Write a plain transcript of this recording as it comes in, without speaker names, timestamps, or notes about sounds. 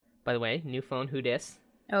by the way, new phone, who dis?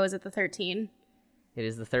 Oh, is it the 13? It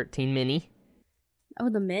is the 13 mini. Oh,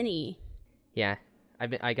 the mini. Yeah,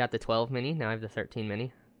 I got the 12 mini, now I have the 13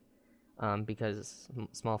 mini. Because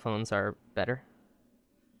small phones are better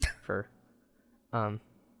for,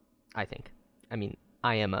 I think. I mean,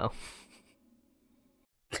 IMO.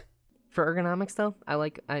 For ergonomics, though,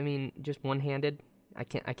 just one-handed. I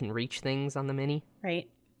can reach things on the mini. Right.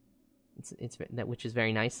 Which is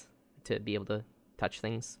very nice to be able to touch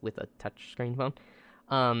things with a touchscreen phone.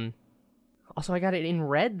 Also, I got it in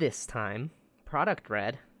red this time, product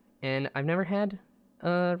red, and I've never had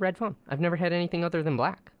a red phone. I've never had anything other than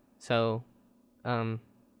black. So,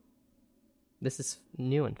 this is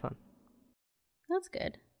new and fun. That's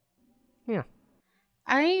good. Yeah.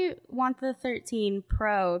 I want the 13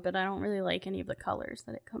 Pro, but I don't really like any of the colors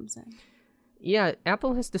that it comes in. Yeah,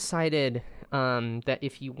 Apple has decided that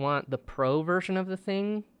if you want the Pro version of the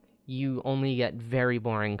thing, you only get very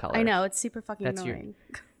boring colors. I know, it's super fucking annoying.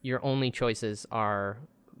 Your only choices are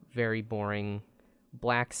very boring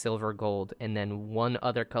black, silver, gold, and then one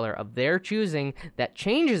other color of their choosing that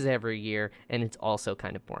changes every year, and it's also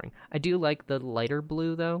kind of boring. I do like the lighter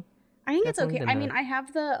blue, though. I think it's okay. I mean, I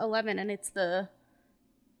have the 11, and it's the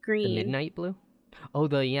green. The midnight blue? Oh,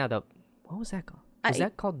 what was that called? Was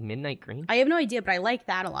that called midnight green? I have no idea, but I like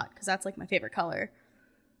that a lot, because that's, like, my favorite color.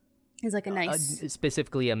 It's, like, a nice...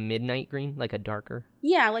 specifically a midnight green? Like a darker?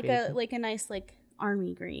 Yeah, like a nice, like,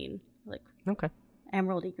 army green. Like... Okay.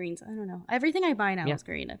 Emeraldy greens. I don't know. Everything I buy now is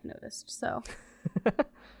green, I've noticed, so...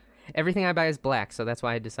 Everything I buy is black, so that's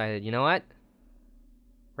why I decided, you know what?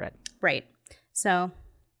 Red. Right. So...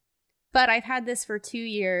 But I've had this for 2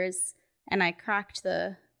 years, and I cracked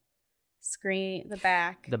the screen, the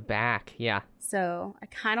back. The back, yeah. So I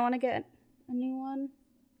kind of want to get a new one.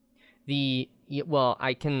 Well,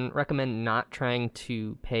 I can recommend not trying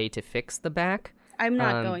to pay to fix the back. I'm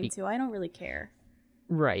not going to. I don't really care.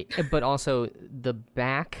 Right. But also, the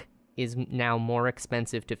back is now more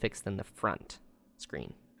expensive to fix than the front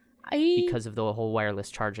screen. Because of the whole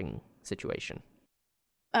wireless charging situation.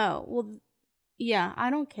 Oh, well... Yeah, I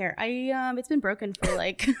don't care. It's been broken for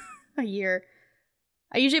like a year.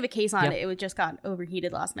 I usually have a case on it. It just got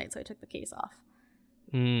overheated last night, so I took the case off.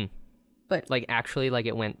 But like actually, like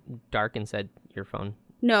it went dark and said your phone.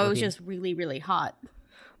 No, overheated. It was just really, really hot.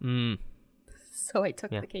 So I took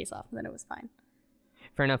the case off, and then it was fine.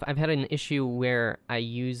 Fair enough. I've had an issue where I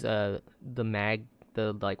use the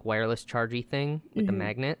like wireless chargy thing with the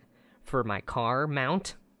magnet for my car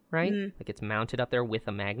mount, right? Like it's mounted up there with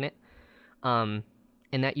a magnet. And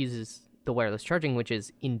that uses the wireless charging, which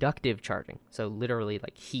is inductive charging. So literally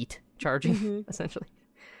like heat charging, essentially.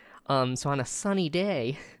 So on a sunny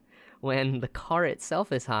day, when the car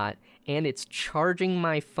itself is hot and it's charging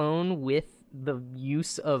my phone with the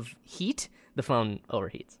use of heat, the phone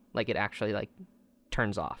overheats. Like it actually like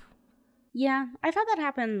turns off. Yeah, I've had that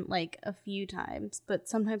happen like a few times, but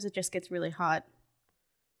sometimes it just gets really hot.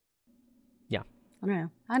 Yeah. I don't know.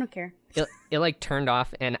 I don't care. It like turned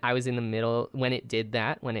off, and I was in the middle when it did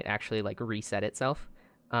that, when it actually like reset itself.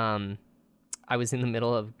 I was in the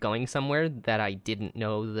middle of going somewhere that I didn't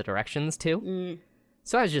know the directions to.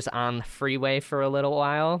 So I was just on the freeway for a little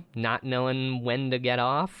while, not knowing when to get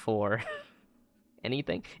off or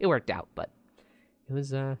anything. It worked out, but it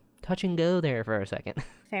was touch and go there for a second.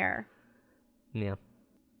 Fair. Yeah.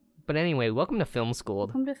 But anyway, welcome to Film School.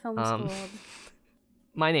 Welcome to Film School.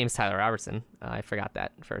 My name's Tyler Robertson. I forgot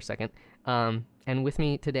that for a second. And with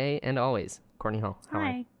me today and always, Courtney Hall. How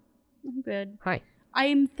are you? I'm good. Hi.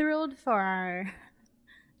 I'm thrilled for our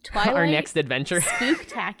Twilight our next adventure.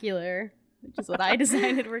 Spooktacular, which is what I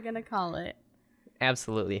decided we're going to call it.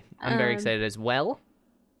 Absolutely. I'm very excited as well.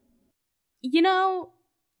 You know,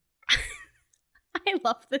 I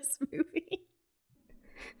love this movie.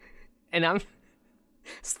 And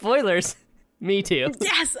spoilers. Me too.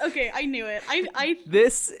 Yes. Okay. I knew it.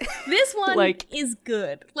 This one is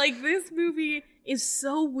good. Like this movie is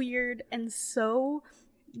so weird and so.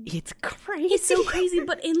 It's crazy. It's so crazy,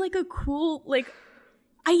 but in like a cool like.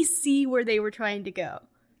 I see where they were trying to go.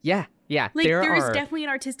 Yeah. Yeah. Like there is definitely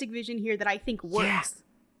an artistic vision here that I think works.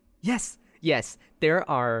 Yeah. Yes. There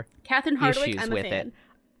are. Catherine Hardwicke. I'm a fan.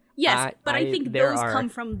 Yes, but I think those come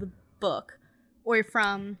from the book or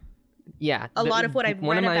from. Yeah. A lot of what I've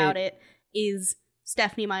read about it is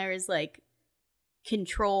Stephenie Meyer's like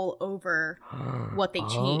control over what they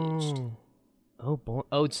changed. Oh boy.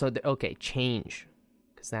 Oh, so okay, change,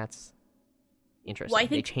 because that's interesting. Well, I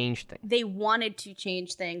think they changed things. They wanted to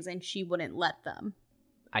change things, and she wouldn't let them.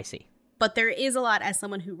 I see. But there is a lot, as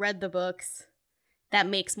someone who read the books, that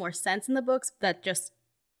makes more sense in the books. That just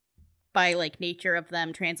by like nature of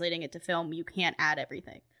them translating it to film, you can't add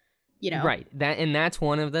everything. you know? Right. That's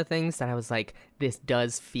one of the things that I was like, this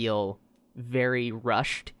does feel very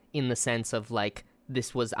rushed in the sense of like,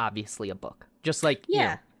 this was obviously a book. Just like, you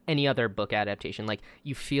know, any other book adaptation. Like,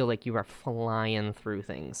 you feel like you are flying through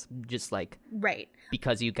things just like, right,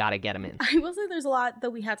 because you got to get them in. I will say there's a lot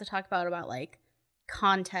that we have to talk about like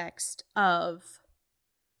context of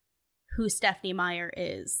who Stephenie Meyer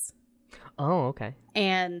is. Oh, okay.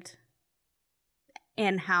 And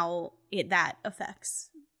how that affects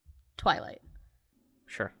Twilight.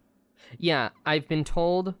 Sure. Yeah, I've been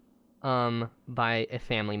told by a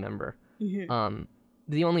family member. Mm-hmm.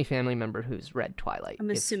 The only family member who's read Twilight. I'm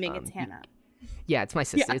assuming it's Hannah. Yeah, it's my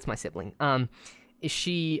sister. Yeah. It's my sibling.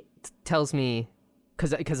 She tells me,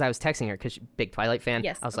 because I was texting her because she's a big Twilight fan.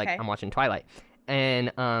 Yes, I was like, I'm watching Twilight,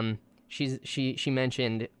 and she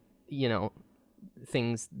mentioned, you know,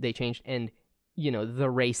 things they changed, and you know, the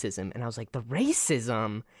racism, and I was like, the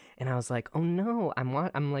racism, and I was like, oh no,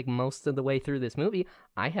 I'm like most of the way through this movie,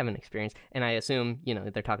 I haven't experienced, and I assume, you know,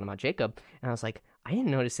 they're talking about Jacob, and I was like, I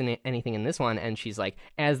didn't notice anything in this one, and she's like,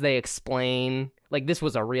 as they explain, like this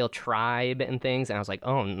was a real tribe and things, and I was like,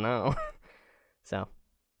 oh no. So.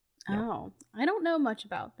 Yeah. Oh, I don't know much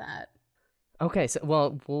about that. Okay,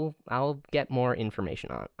 so I'll get more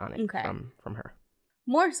information on it from her.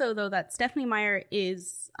 More so, though, that Stephenie Meyer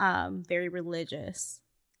is very religious.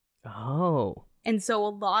 Oh. And so a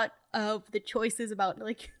lot of the choices about,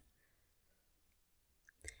 like...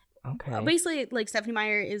 Okay. Basically, like, Stephenie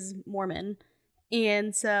Meyer is Mormon.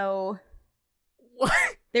 And so...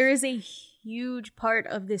 What? There is a huge part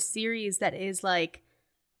of this series that is, like,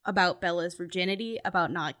 about Bella's virginity,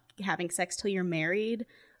 about not having sex till you're married,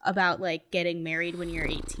 about, like, getting married when you're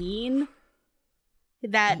 18.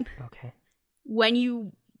 That... Okay. When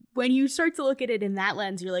you start to look at it in that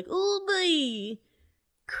lens, you're like, oh boy,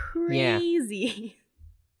 crazy.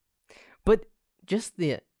 Yeah. But just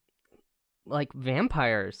the, like,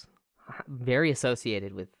 vampires, very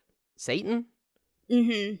associated with Satan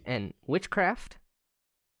and witchcraft.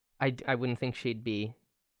 I wouldn't think she'd be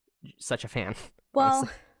such a fan. Well,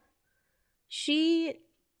 honestly. She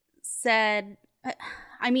said,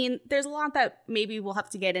 I mean, there's a lot that maybe we'll have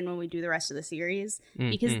to get in when we do the rest of the series,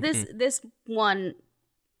 because this one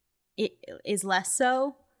it is less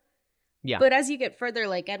so. Yeah. But as you get further,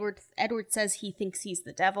 like Edward says he thinks he's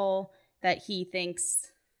the devil, that he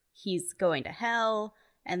thinks he's going to hell,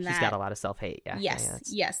 and that he's got a lot of self-hate. Yeah.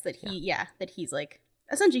 Yes, that he's like,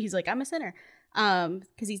 essentially he's like, I'm a sinner,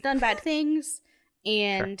 because he's done bad things,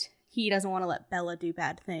 and he doesn't want to let Bella do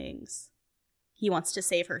bad things. He wants to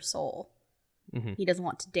save her soul. He doesn't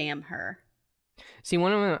want to damn her. See,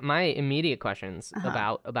 one of my immediate questions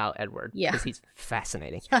about Edward, because he's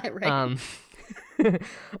fascinating, right.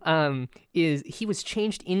 Is he was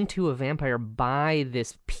changed into a vampire by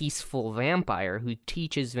this peaceful vampire who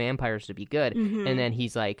teaches vampires to be good, and then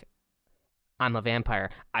he's like, I'm a vampire,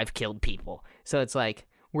 I've killed people. So it's like,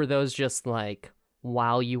 were those just like,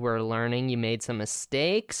 while you were learning, you made some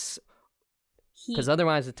mistakes? Because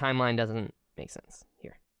otherwise the timeline doesn't make sense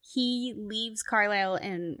here. He leaves Carlisle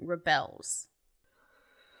and rebels,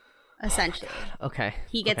 essentially. Okay.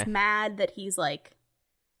 He gets mad that he's, like,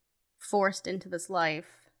 forced into this life.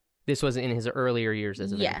 This was in his earlier years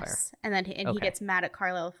as a vampire. Yes, and then he gets mad at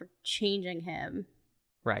Carlisle for changing him.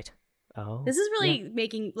 Right. Oh. This is really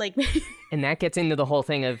making, like... And that gets into the whole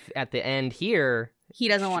thing of, at the end here... He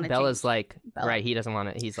doesn't want to Bella's change. like, Bella. right, he doesn't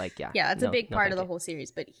want to... He's like, Yeah, that's a big part of the whole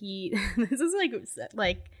series, but he... This is,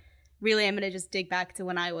 like... Really, I'm going to just dig back to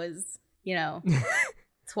when I was,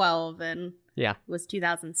 12 and it was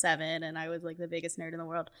 2007 and I was like the biggest nerd in the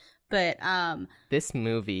world. But this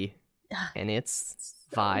movie and its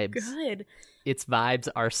vibes, good. Its vibes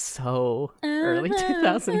are so early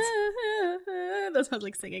 2000s. That sounds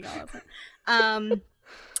like singing all of it.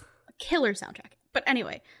 Killer soundtrack. But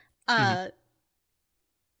anyway,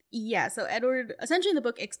 yeah, so Edward, essentially the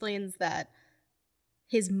book explains that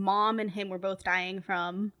his mom and him were both dying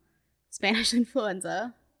from Spanish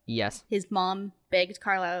influenza. Yes. His mom begged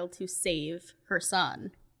Carlisle to save her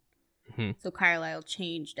son. So Carlisle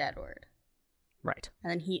changed Edward. Right.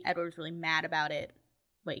 And then Edward was really mad about it.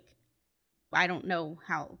 Like, I don't know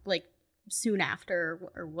how, like, soon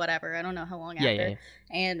after or whatever. I don't know how long after. Yeah.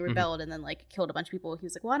 And rebelled and then, like, killed a bunch of people. He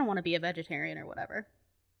was like, well, I don't want to be a vegetarian or whatever.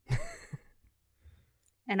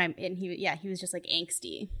 He was just, like,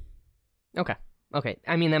 angsty. Okay.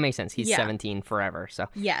 I mean, that makes sense. He's 17 forever, so.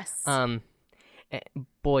 Yes.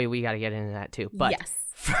 Boy, we got to get into that too. But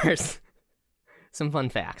first, some fun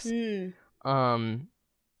facts. This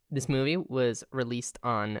movie was released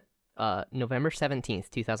on November 17th,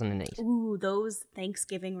 2008. Ooh, those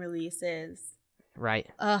Thanksgiving releases. Right.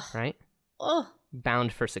 Ugh. Right? Oh,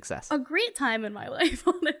 bound for success. A great time in my life,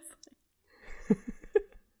 honestly.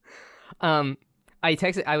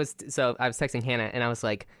 I was texting Hannah, and I was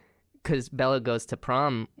like, because Bella goes to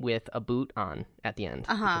prom with a boot on at the end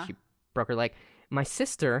because she broke her leg. My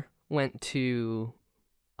sister went to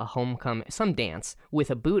a homecoming, some dance with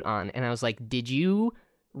a boot on, and I was like, did you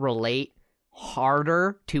relate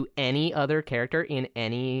harder to any other character in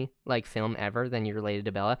any like film ever than you related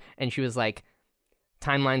to Bella? And she was like,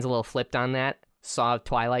 timeline's a little flipped on that. Saw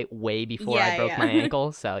Twilight way before I broke my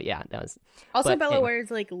ankle, so yeah, that was. Also, Bella wears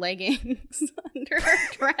like leggings under her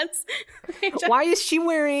dress. Why is she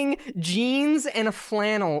wearing jeans and a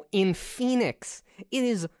flannel in Phoenix? It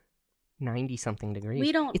is 90-something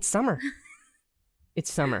degrees. It's summer.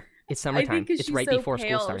 It's summer. It's summertime. It's right before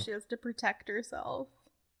school starts. She has to protect herself.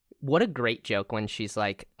 What a great joke when she's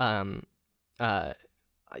like, you're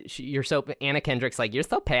so Anna Kendrick's like, you're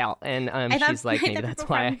so pale, and she's like, maybe that's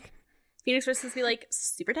why. Phoenix was supposed to be like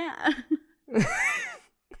super tan.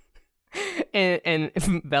 and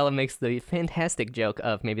Bella makes the fantastic joke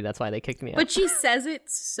of maybe that's why they kicked me out. But she says it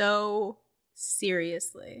so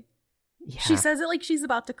seriously. Yeah. She says it like she's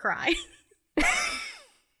about to cry.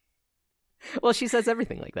 Well, she says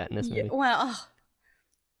everything like that in this movie. Well,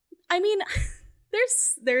 I mean,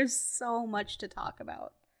 there's so much to talk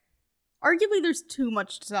about. Arguably, there's too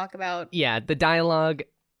much to talk about. Yeah, the dialogue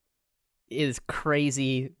is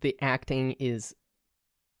crazy. The acting is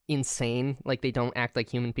insane. Like, they don't act like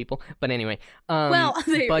human people. But anyway, well,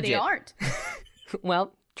 they aren't.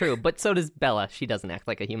 Well, true. But so does Bella. She doesn't act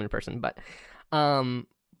like a human person. But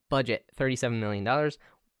budget $37 million.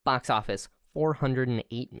 Box office $408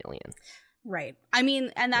 million. Right. I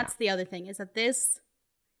mean, and that's the other thing is that this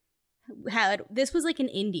was like an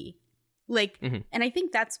indie. Like, and I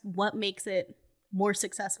think that's what makes it more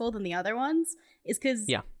successful than the other ones is because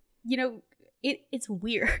you know, it's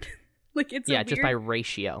weird. Like it's just by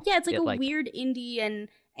ratio. Yeah, it's like a weird indie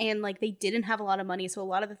and like they didn't have a lot of money, so a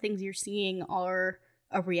lot of the things you're seeing are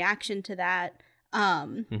a reaction to that.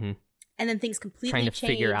 And then things completely trying to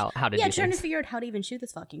figure out how to do trying to figure out how to even shoot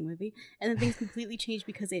this fucking movie. And then things completely changed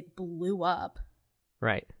because it blew up.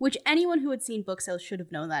 Right. Which anyone who had seen book sales should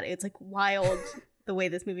have known that. It's like wild the way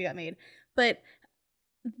this movie got made. But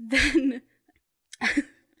then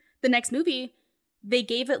the next movie, they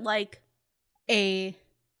gave it like a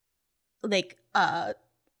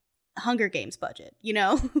Hunger Games budget, you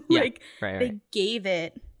know? They gave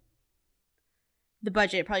it the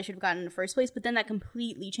budget it probably should have gotten in the first place, but then that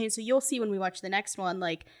completely changed. So you'll see when we watch the next one,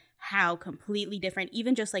 like how completely different,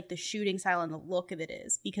 even just like the shooting style and the look of it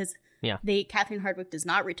is, because Catherine Hardwicke does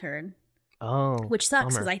not return. Oh, which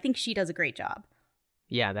sucks because I think she does a great job.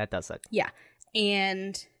 Yeah, that does suck. Yeah,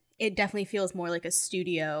 and it definitely feels more like a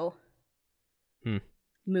studio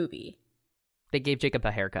movie. They gave Jacob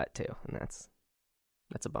a haircut too, and that's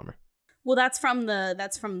a bummer. Well, that's from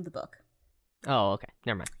the book. Oh, okay.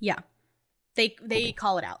 Never mind. Yeah. They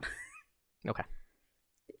call it out. Okay.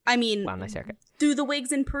 I mean, wow, nice haircut. Do the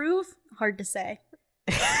wigs improve? Hard to say.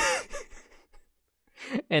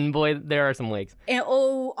 And boy, there are some wigs. And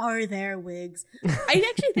are there wigs? I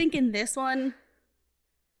actually think in this one,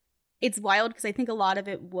 it's wild because I think a lot of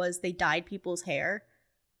it was they dyed people's hair.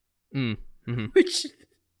 Which,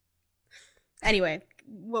 anyway,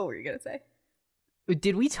 what were you gonna say?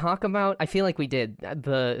 Did we talk about? I feel like we did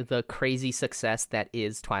the crazy success that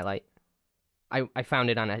is Twilight. I found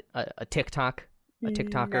it on a TikTok. A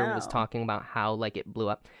TikToker was talking about how like it blew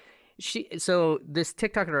up. So this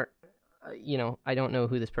TikToker, I don't know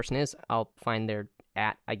who this person is. I'll find their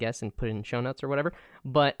I guess, and put it in show notes or whatever.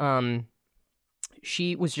 But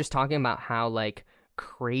she was just talking about how like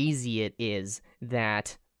crazy it is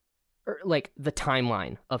that, like the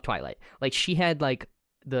timeline of Twilight. Like she had like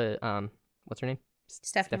the what's her name?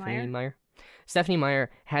 Stephenie Meyer. Stephenie Meyer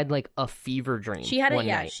had like a fever dream. She had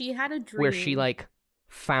night she had a dream where she like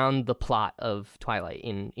found the plot of Twilight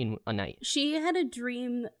in a night. She had a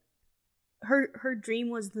dream. Her dream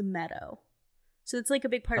was the meadow. So it's like a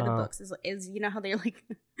big part of the books is you know how they're like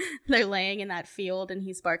they're laying in that field and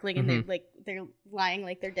he's sparkling and they're lying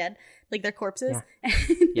like they're dead, like they're corpses.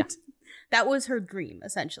 Yeah. That was her dream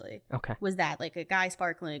essentially. Okay. Was that like a guy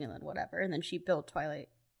sparkling and then whatever, and then she built Twilight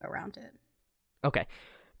around it. Okay.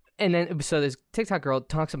 And then so this TikTok girl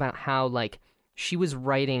talks about how like she was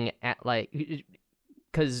writing at like,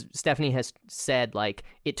 because Stephenie has said like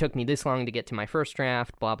it took me this long to get to my first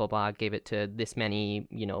draft, blah blah blah, gave it to this many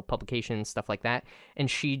publications, stuff like that, and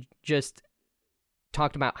she just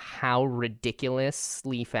talked about how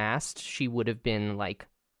ridiculously fast she would have been like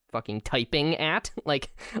fucking typing at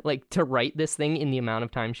like to write this thing in the amount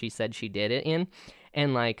of time she said she did it in,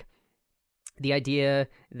 and like the idea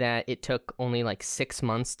that it took only like 6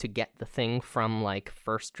 months to get the thing from like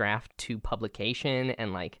first draft to publication,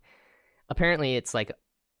 and like apparently it's like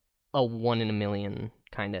a 1 in a million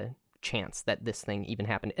kind of chance that this thing even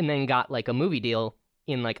happened, and then got like a movie deal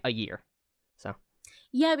in like a year. So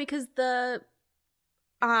yeah, because the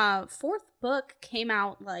fourth book came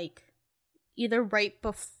out like either right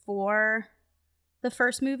before the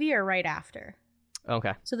first movie or right after.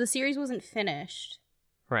 Okay. So the series wasn't finished.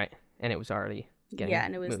 Right. And it was already getting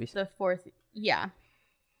and it was movies. the fourth. Yeah,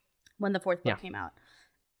 when the fourth book came out.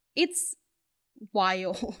 It's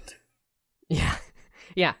wild. Yeah.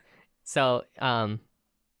 Yeah. So,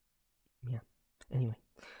 Anyway,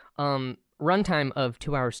 runtime of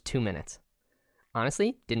 2 hours 2 minutes.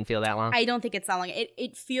 Honestly, didn't feel that long. I don't think it's that long.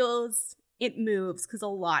 It moves because a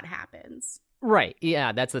lot happens. Right.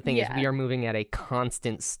 Yeah, that's the thing is we are moving at a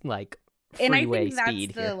constant like freeway and I think that's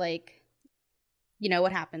speed the here. like, you know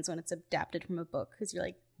what happens when it's adapted from a book, because you're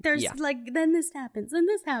like, there's like then this happens, then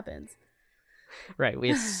this happens. Right. We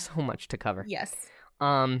have so much to cover. Yes.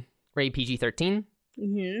 Rated PG-13.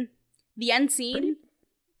 Mm-hmm. The end scene.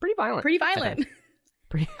 Pretty violent. Pretty violent.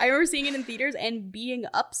 I remember seeing it in theaters and being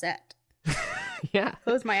upset. Yeah.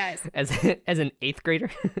 Closed my eyes. As an 8th grader?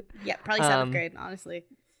 Yeah, probably 7th grade, honestly.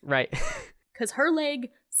 Right. Because her leg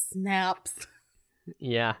snaps.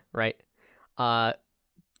 Yeah, right.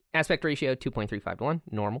 Aspect ratio 2.35 to 1,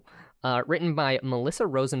 normal. Written by Melissa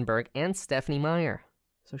Rosenberg and Stephenie Meyer.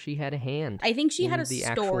 So she had a hand. I think she had a the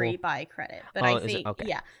story actual... by credit. But I think, okay.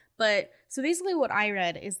 Yeah. But, so basically what I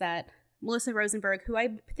read is that Melissa Rosenberg, who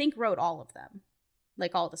I think wrote all of them,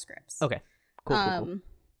 like all the scripts. Okay. Cool.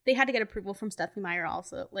 They had to get approval from Stephenie Meyer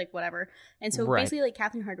also, like whatever. And so basically like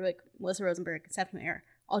Catherine Hardwicke, Melissa Rosenberg, and Stephenie Meyer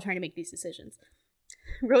all trying to make these decisions.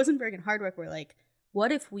 Rosenberg and Hardwicke were like,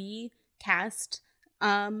 what if we cast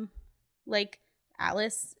like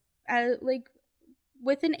Alice like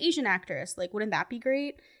with an Asian actress? Like, wouldn't that be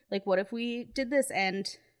great? Like, what if we did this and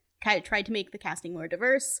kind of tried to make the casting more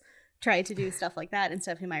diverse, tried to do stuff like that? And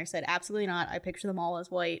Stephenie Meyer said, absolutely not. I picture them all as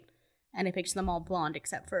white, and I picture them all blonde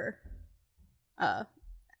except for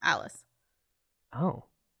Alice. Oh,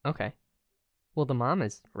 okay. Well, the mom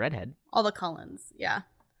is redhead. All the Cullens, yeah.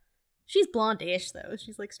 She's blonde-ish, though.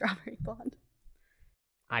 She's like strawberry blonde.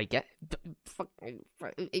 I get...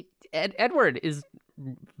 Edward is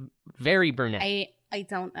very brunette. I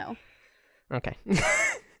don't know. Okay.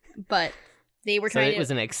 But they were trying it was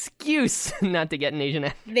an excuse not to get an Asian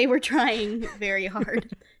actor. They were trying very hard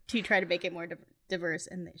to try to make it more diverse,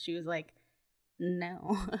 and she was like,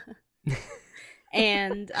 no.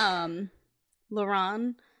 And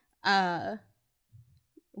Laurent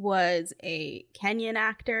was a Kenyan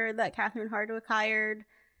actor that Catherine Hardwicke hired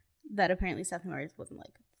that apparently Stephenie Meyer wasn't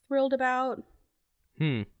like thrilled about.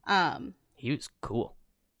 He was cool.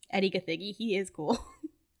 Eddie Gathegi, he is cool.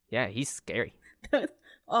 Yeah, he's scary.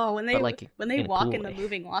 Oh, when they walk cool in the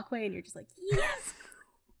moving walkway and you're just like, yes.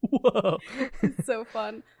 Whoa. It's so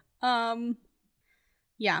fun.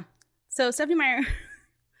 Yeah. So Stephenie Meyer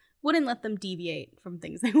wouldn't let them deviate from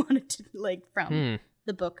things they wanted to, like, from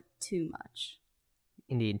the book too much.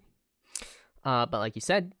 Indeed. But like you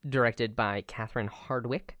said, directed by Catherine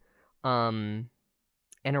Hardwicke, and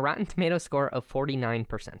a Rotten Tomato score of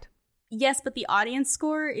 49%. Yes, but the audience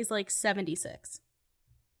score is like 76.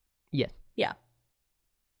 Yeah. Yeah.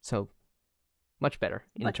 So much better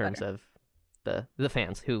in terms of the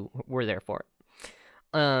fans who were there for it.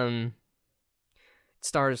 It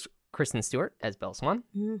stars Kristen Stewart as Belle Swan.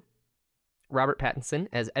 Mm-hmm. Robert Pattinson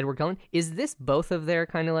as Edward Cullen. Is this both of their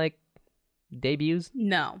kind of like debuts?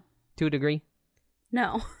 No. To a degree?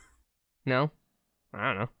 No. No? I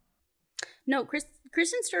don't know. No,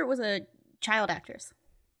 Kristen Stewart was a child actress.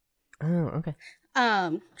 Oh, okay.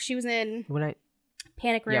 She was in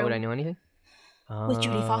Panic Room. Yeah, would I know anything? With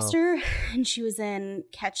Jodie Foster, and she was in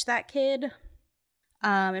Catch That Kid,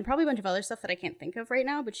 and probably a bunch of other stuff that I can't think of right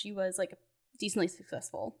now, but she was like a decently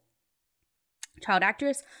successful child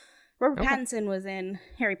actress. Robert Pattinson was in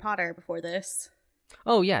Harry Potter before this.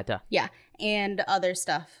 Oh, yeah, duh. Yeah, and other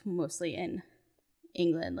stuff, mostly in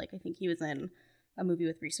England. Like, I think he was in a movie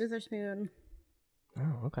with Reese Witherspoon.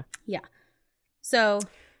 Oh, okay. Yeah. So,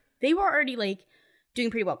 they were already, like, doing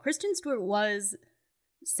pretty well. Kristen Stewart was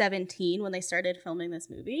 17 when they started filming this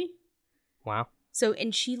movie. Wow. So,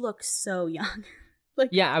 and she looks so young. Like,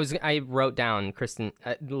 yeah, I wrote down Kristen,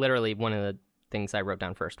 literally one of the things I wrote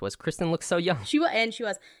down first was Kristen looks so young. She was,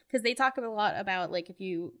 because they talk a lot about, like, if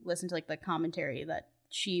you listen to, like, the commentary, that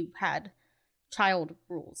she had child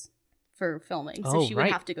rules for filming. So she would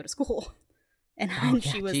have to go to school. And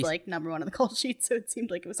she was, like, number one on the call sheet, so it seemed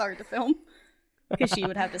like it was hard to film. Because she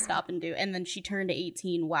would have to stop and do. And then she turned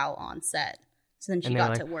 18 while on set. So then she And got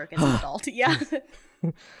they're to like, work as an adult. Yeah.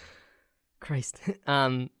 Christ.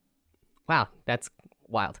 Wow, that's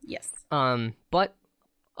wild. Yes. But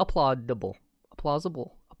applaudable.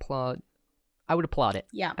 Plausible. I would applaud it.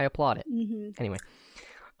 Yeah. I applaud it. Mm-hmm. Anyway.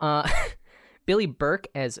 Billy Burke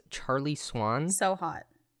as Charlie Swan. So hot.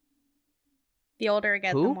 The older I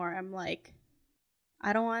get, Who? the more I'm like,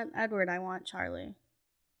 I don't want Edward, I want Charlie.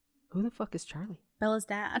 Who the fuck is Charlie? Bella's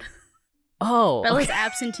dad. Oh. Bella's okay.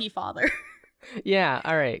 absentee father. Yeah,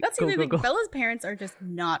 all right. That's the other thing. Bella's parents are just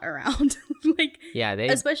not around. Like, yeah, they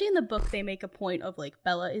especially in the book, they make a point of like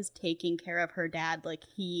Bella is taking care of her dad. Like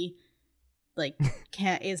he, like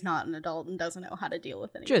is not an adult and doesn't know how to deal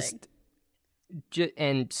with anything.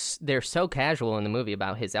 And they're so casual in the movie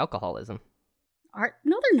about his alcoholism.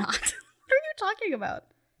 No, they're not. What are you talking about?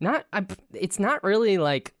 It's not really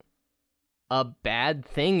like a bad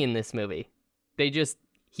thing in this movie.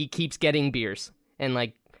 He keeps getting beers, and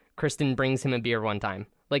like Kristen brings him a beer one time.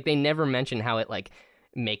 Like they never mention how it like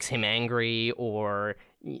makes him angry or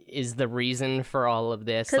is the reason for all of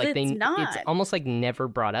this. Like it's almost like never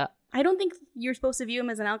brought up. I don't think you're supposed to view him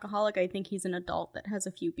as an alcoholic. I think he's an adult that has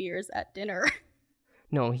a few beers at dinner.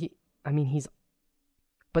 No,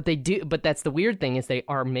 but they do. But that's the weird thing is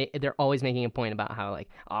they're always making a point about how like,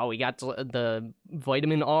 oh, we got the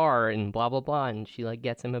vitamin R and blah blah blah, and she like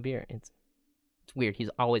gets him a beer. It's weird. He's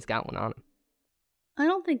always got one on him. I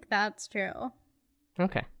don't think that's true.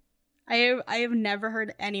 Okay. I have never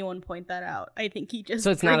heard anyone point that out. I think he just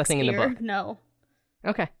so it's not a thing beer. In the book. No.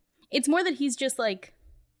 Okay. It's more that he's just like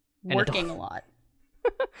working a lot.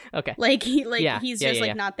 Okay. Like he's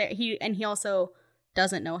just not there. He also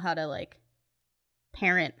doesn't know how to like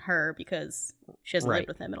parent her because she hasn't lived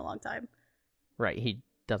with him in a long time. Right. He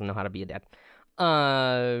doesn't know how to be a dad.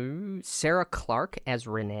 Sarah Clark as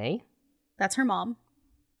Renee. That's her mom.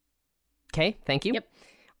 Okay, thank you. Yep.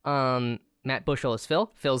 Matt Bushel is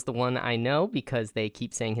Phil. Phil's the one I know because they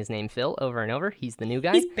keep saying his name Phil over and over. He's the new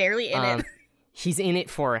guy. He's barely in it. He's in it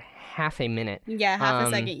for half a minute. Yeah, half a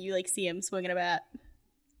second. You like see him swinging a bat.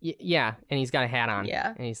 Yeah, and he's got a hat on.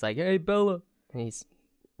 Yeah. And he's like, "Hey, Bella," and he's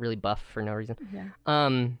really buff for no reason.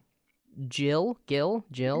 Yeah. Gil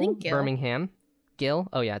Birmingham. Gil.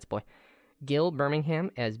 Oh yeah, it's a boy. Gil Birmingham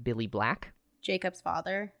as Billy Black. Jacob's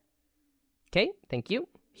father. Okay, thank you.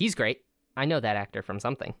 He's great. I know that actor from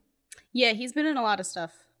something. Yeah, he's been in a lot of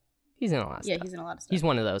stuff. He's in a lot of stuff. Yeah, he's in a lot of stuff. He's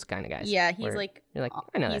one of those kind of guys. Yeah, he's like, you're like,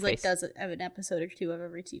 I know that face. He's like does an episode or two of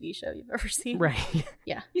every TV show you've ever seen. Right.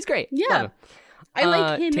 Yeah. He's great. Yeah. I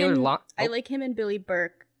like him I like him and Billy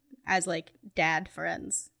Burke as like dad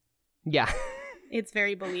friends. Yeah. It's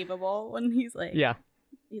very believable when he's like,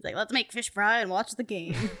 let's make fish fry and watch the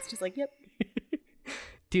game. It's just like, yep.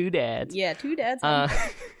 Two dads. Yeah, two dads.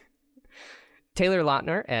 Taylor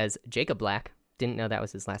Lautner as Jacob Black. Didn't know that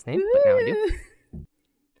was his last name, but now I do.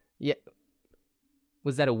 Yeah.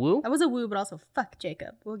 Was that a woo? That was a woo, but also fuck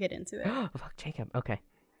Jacob. We'll get into it. Fuck Jacob. Okay.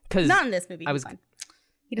 Not in this movie. I was fine.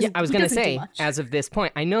 I was gonna say, as of this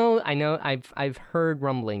point, I know. I've heard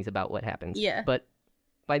rumblings about what happens. Yeah. But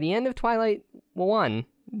by the end of Twilight 1,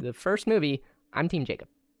 the first movie, I'm Team Jacob.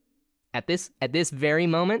 At this very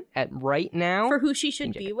moment, right now, for who she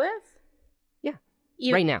should be with.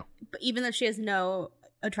 Yeah. Right now. But even though she has no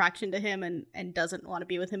attraction to him and doesn't want to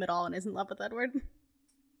be with him at all and is in love with Edward.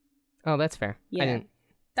 Oh, that's fair. Yeah.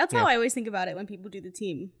 That's how I always think about it when people do the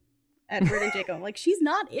team. Edward and Jacob. I'm like, she's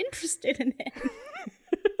not interested in him.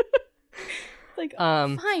 Like,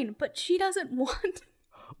 fine, but she doesn't want.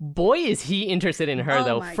 Boy, is he interested in her,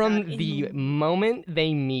 though. From God. the moment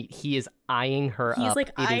they meet, he is eyeing her up. He's like,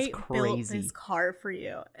 it is I crazy. built this car for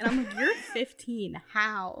you. And I'm like, you're 15.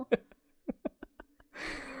 How?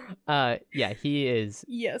 Yeah, he is.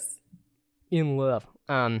 Yes. In love.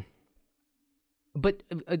 But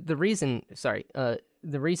the reason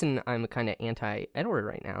I'm kind of anti-Edward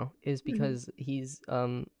right now is because he's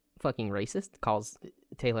fucking racist. Calls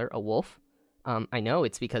Taylor a wolf. I know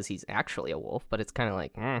it's because he's actually a wolf, but it's kind of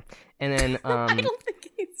like, and then I don't think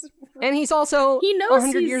he's. And he's also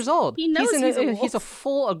 100 years old. He knows he's a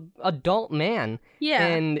full adult man. Yeah.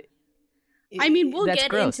 And I mean, we'll that's get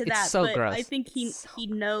gross. into that, it's so but gross. I think he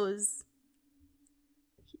knows.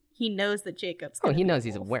 He knows that Jacob's. He knows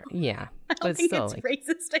he's aware. Yeah, I don't think it's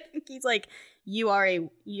racist. I think he's like,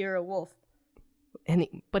 you're a wolf.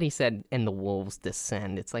 But he said, and the wolves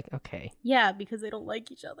descend. It's like, okay. Yeah, because they don't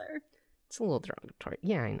like each other. It's a little derogatory.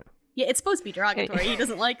 Yeah, I know. Yeah, it's supposed to be derogatory. He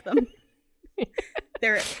doesn't like them.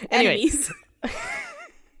 They're enemies.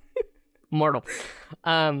 Mortal.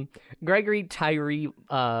 Gregory Tyree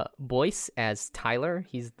Boyce as Tyler.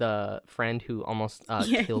 He's the friend who almost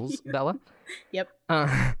kills Bella. Yep.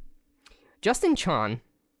 Justin Chon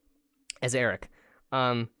as Eric.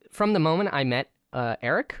 From the moment I met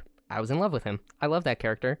Eric, I was in love with him. I love that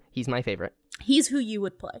character. He's my favorite. He's who you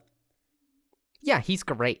would play. Yeah, he's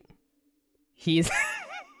great. He's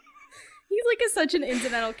like such an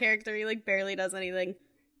incidental character. He like barely does anything.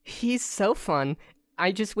 He's so fun.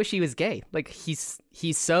 I just wish he was gay. Like he's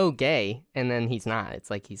so gay, and then he's not. It's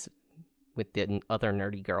like he's with the other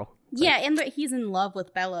nerdy girl. It's yeah, like, and he's in love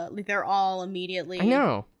with Bella. Like they're all immediately. I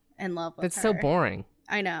know. In love with That's her. so boring.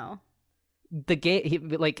 I know. The gay,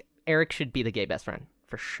 like Eric should be the gay best friend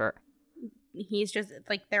for sure. He's just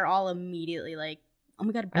like they're all immediately like, oh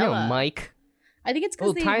my god, I Bella. know Mike. I think it's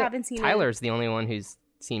because they haven't seen. Tyler's the only one who's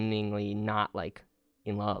seemingly not like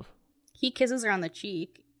in love. He kisses her on the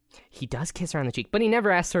cheek. He does kiss her on the cheek, but he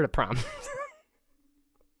never asks her to prom.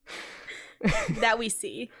 That we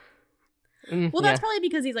see. Well, that's probably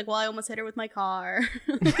because he's like, well, I almost hit her with my car.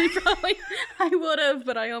 I would have,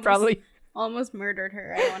 but I almost murdered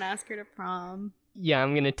her. I don't want to ask her to prom. Yeah,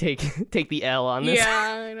 I'm gonna take the L on this.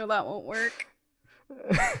 Yeah, I know that won't work.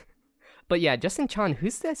 But yeah, Justin Chon,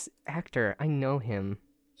 who's this actor? I know him.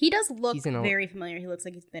 He does look very familiar. He looks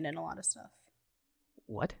like he's been in a lot of stuff.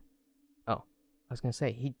 What? Oh, I was gonna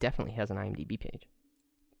say, he definitely has an IMDb page.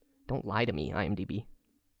 Don't lie to me, IMDb.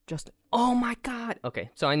 Oh my god! Okay,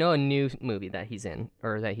 so I know a new movie that he's in,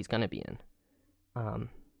 or that he's gonna be in.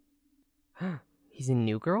 He's in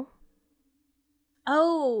New Girl?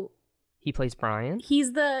 Oh! He plays Brian? Is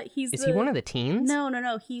he one of the teens?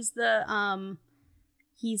 No. He's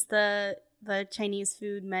the Chinese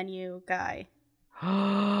food menu guy.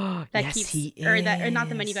 He is. Or not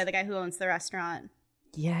the menu guy, the guy who owns the restaurant.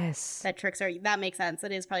 Yes. That tricks her. That makes sense.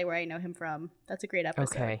 That is probably where I know him from. That's a great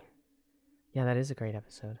episode. Okay. Yeah, that is a great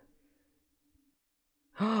episode.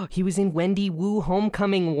 He was in Wendy Wu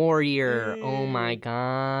Homecoming Warrior. Oh my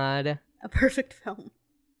god. A perfect film.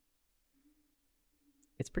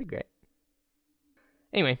 It's pretty great.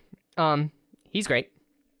 Anyway, he's great.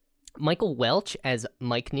 Michael Welch as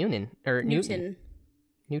Mike Newton.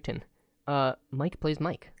 Mike plays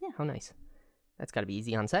Mike. Yeah. How nice. That's gotta be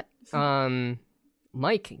easy on set.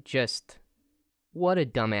 Mike just... What a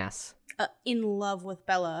dumbass. In love with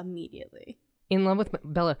Bella immediately. In love with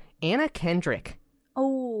Bella. Anna Kendrick.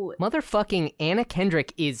 Oh. Motherfucking Anna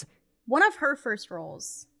Kendrick is... one of her first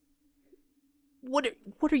roles. What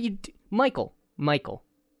are you... Michael.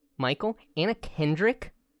 Anna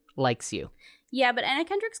Kendrick likes you. Yeah, but Anna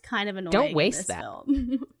Kendrick's kind of annoying. Don't waste in this that.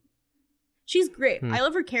 Film. She's great. I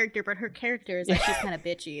love her character, but her character is like she's kind of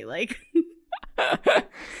bitchy. Like...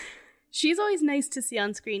 She's always nice to see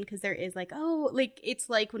on screen because there is like, it's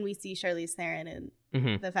like when we see Charlize Theron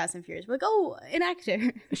in the Fast and Furious. We're like, oh, an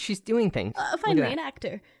actor. She's doing things. Finally, an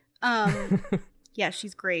actor. Yeah,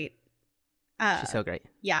 she's great. She's so great.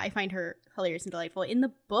 Yeah, I find her hilarious and delightful. In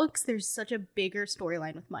the books, there's such a bigger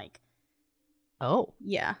storyline with Mike. Oh.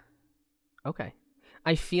 Yeah. Okay.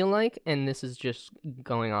 I feel like, and this is just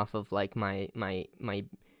going off of like my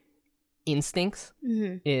instincts,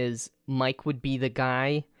 is Mike would be the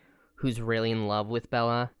guy who's really in love with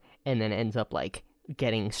Bella and then ends up like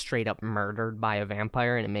getting straight up murdered by a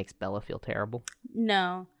vampire, and it makes Bella feel terrible.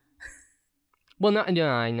 No. Well, no,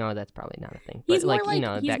 I know that's probably not a thing. But he's more like, you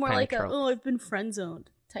know, he's that more kind like of trope. I've been friend zoned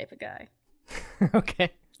type of guy. Okay.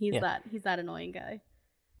 He's that annoying guy.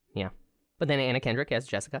 Yeah. But then Anna Kendrick as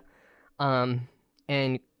Jessica.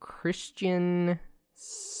 And Christian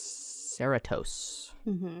Saratos.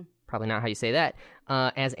 Probably not how you say that.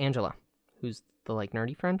 As Angela, who's the like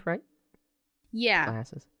nerdy friend, right? Yeah.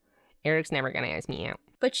 Glasses. Eric's never gonna ask me out.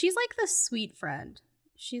 But she's like the sweet friend.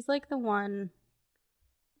 She's like the one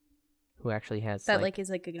who actually has that like is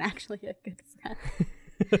like actually a good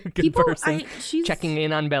friend. Good person. She's checking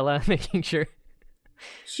in on Bella, making sure.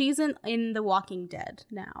 She's in The Walking Dead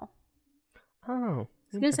now. Oh.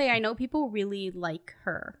 I was gonna say I know people really like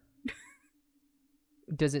her.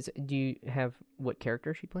 Do you have what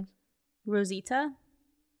character she plays? Rosita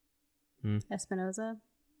Espinosa.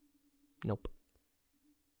 Nope.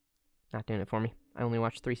 Not doing it for me. I only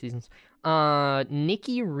watched 3 seasons.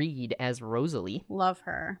 Nikki Reed as Rosalie. Love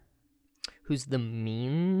her. Who's the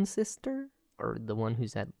mean sister? Or the one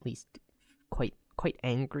who's at least quite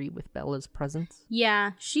angry with Bella's presence?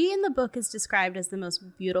 Yeah. She in the book is described as the most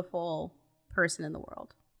beautiful person in the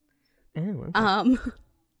world. Oh, okay.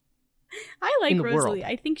 I like Rosalie.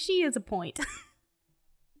 I think she is a point.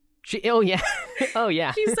 Oh yeah. Oh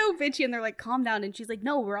yeah. She's so bitchy and they're like, calm down, and she's like,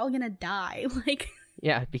 no, we're all gonna die. Like,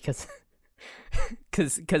 yeah, because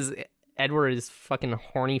Edward is fucking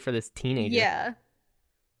horny for this teenager. Yeah.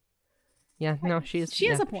 Yeah, no, she is. She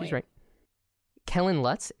has a point. She's right. Kellen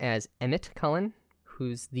Lutz as Emmett Cullen,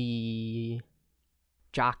 who's the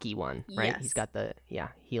jockey one, right? Yes. He's got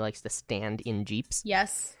he likes to stand in Jeeps.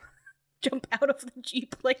 Yes. Jump out of the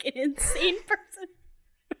Jeep like an insane person.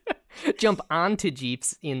 Jump onto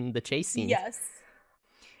Jeeps in the chase scene. Yes.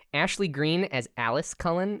 Ashley Greene as Alice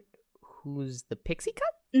Cullen, who's the pixie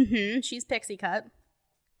cut? Mm-hmm. She's pixie cut.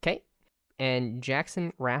 Okay. And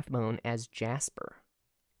Jackson Rathbone as Jasper.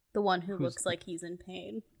 The one who looks like he's in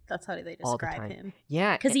pain. That's how they all the describe time. him.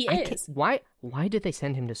 Yeah. Because he is. Why did they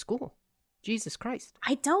send him to school? Jesus Christ.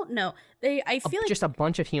 I don't know. I feel like just a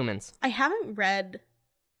bunch of humans. I haven't read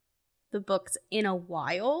the books in a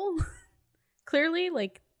while. Clearly,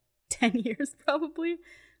 like 10 years probably.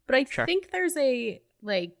 But I think there's a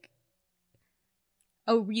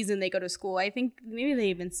reason they go to school. I think maybe they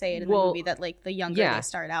even say it in the movie that like the younger they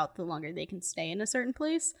start out, the longer they can stay in a certain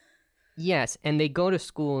place. Yes, and they go to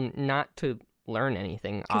school not to learn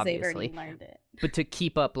anything, obviously. They've already learned it. But to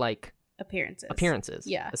keep up like appearances.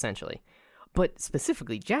 Yeah. Essentially. But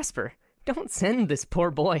specifically Jasper, don't send this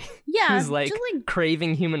poor boy who's like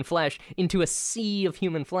craving human flesh into a sea of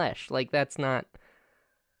human flesh. Like that's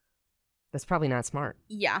probably not smart.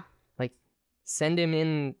 Yeah. Like send him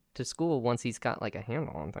in to school once he's got like a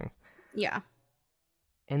handle on things. Yeah.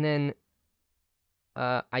 And then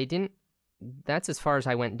that's as far as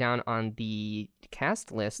I went down on the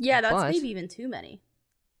cast list. Yeah, that's maybe even too many.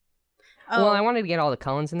 Well, I wanted to get all the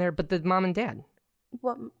Cullens in there, but the mom and dad.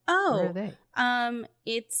 What? Where are they?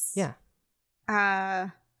 It's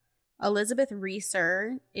Elizabeth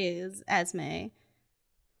Reeser is Esme.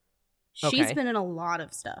 She's been in a lot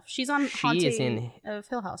of stuff. She's on Haunting of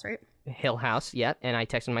Hill House, right? Hill House, yeah. And I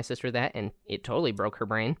texted my sister that, and it totally broke her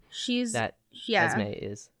brain. Esme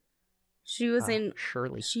is. She was in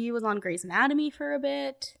Shirley. She was on Grey's Anatomy for a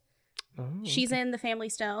bit. Oh, she's in The Family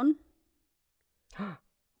Stone.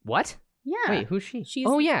 What? Yeah. Wait, who's she?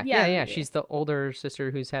 Yeah. She's the older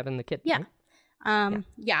sister who's having the kid. Yeah. Right?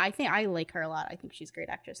 I think I like her a lot. I think she's a great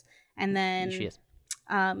actress. And then she is.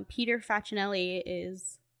 Peter Facinelli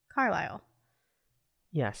is Carlisle.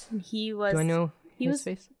 Yes. And he was. Do I know his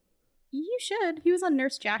face? You should. He was on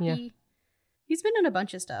Nurse Jackie. Yeah. He's been in a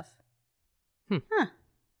bunch of stuff.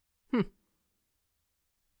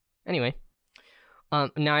 Anyway,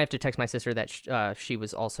 now I have to text my sister that she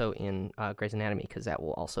was also in Grey's Anatomy because that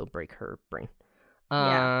will also break her brain.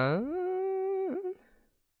 But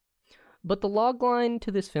the logline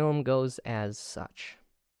to this film goes as such.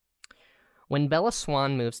 When Bella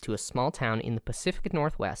Swan moves to a small town in the Pacific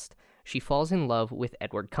Northwest, she falls in love with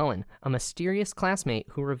Edward Cullen, a mysterious classmate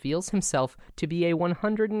who reveals himself to be a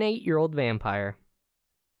 108-year-old vampire.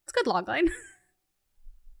 It's a good logline.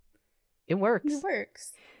 It works. It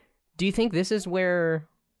works. Do you think this is where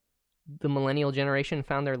the millennial generation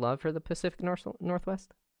found their love for the Pacific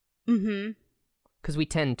Northwest? Mm-hmm. Because we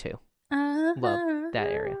tend to love that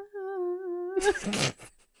area. This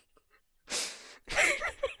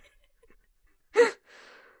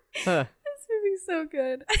movie's so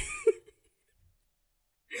good.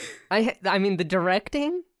 I mean the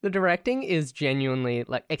directing is genuinely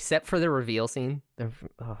like, except for the reveal scene. The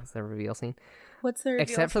reveal scene. What's the reveal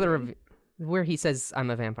except scene? For the where he says I'm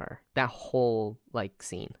a vampire. That whole like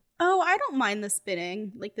scene. Oh, I don't mind the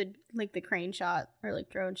spinning, like the crane shot or like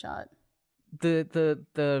drone shot.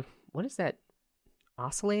 The what is that?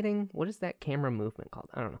 Oscillating? What is that camera movement called?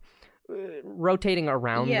 I don't know. Rotating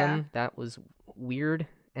around them. That was weird,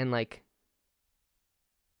 and like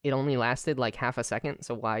it only lasted like half a second.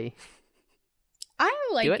 So why? I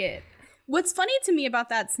like it. What's funny to me about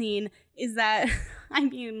that scene is that, I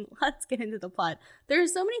mean, let's get into the plot.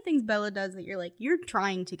 There's so many things Bella does that you're like, you're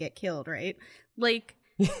trying to get killed, right? Like,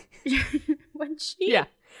 when she... Yeah.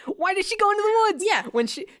 Why did she go into the woods? Yeah. When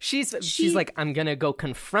she's like, I'm going to go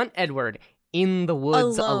confront Edward in the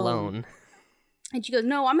woods alone. And she goes,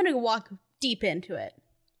 no, I'm going to walk deep into it.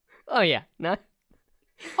 Oh, yeah. No.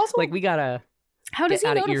 Also, like, we got to how does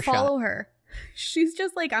he know to follow her? She's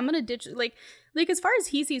just like, I'm going to ditch... Like, as far as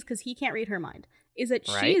he sees, because he can't read her mind, is that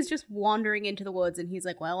she is just wandering into the woods, and he's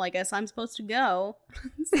like, well, I guess I'm supposed to go.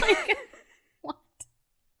 It's like, what?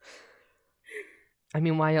 I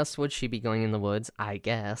mean, why else would she be going in the woods, I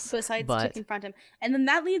guess? Besides to confront him. And then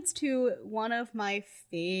that leads to one of my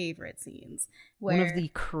favorite scenes. One of the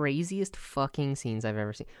craziest fucking scenes I've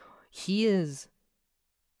ever seen. He is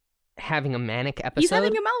having a manic episode. He's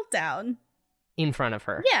having a meltdown. In front of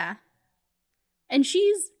her. Yeah. And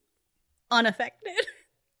she's unaffected.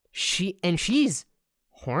 She's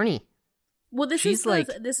horny. Well, this is the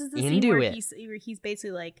scene where he's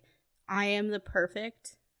basically like, I am the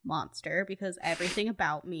perfect monster because everything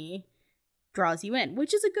about me draws you in,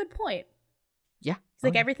 which is a good point. Yeah. It's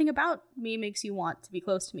like everything about me makes you want to be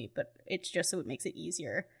close to me, but it's just so it makes it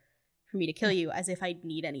easier for me to kill you, as if I'd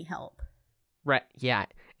need any help. Right, yeah.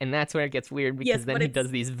 And that's where it gets weird, because then he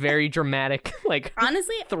does these very dramatic, like,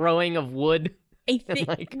 honestly, throwing of wood. I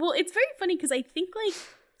think, well, it's very funny, because I think, like,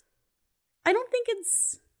 I don't think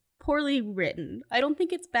it's poorly written. I don't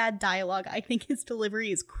think it's bad dialogue. I think his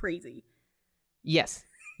delivery is crazy. Yes.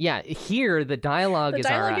 Yeah, here, the dialogue is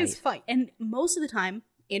all right. The dialogue is fine, and most of the time,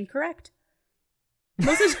 incorrect.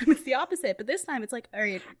 Most of the time, it's the opposite, but this time, it's like, all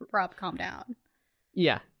right, Rob, calm down.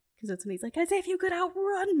 Yeah. Because that's when he's like, as if you could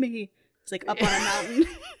outrun me. It's like up on a mountain.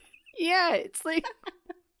 Yeah, it's like,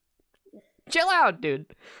 chill out, dude.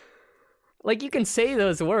 Like, you can say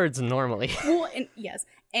those words normally. Well, and yes.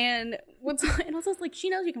 And also, it's like, she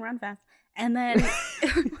knows you can run fast. And then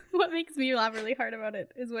what makes me laugh really hard about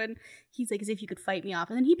it is when he's like, as if you could fight me off.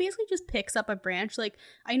 And then he basically just picks up a branch. Like,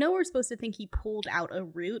 I know we're supposed to think he pulled out a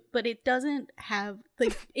root, but it doesn't have,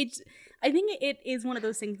 like, it's, I think it is one of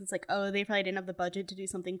those things that's like, oh, they probably didn't have the budget to do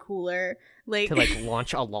something cooler. Like, to, like,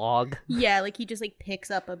 launch a log. Yeah, like, he just, like, picks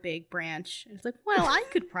up a big branch. It's like, well, I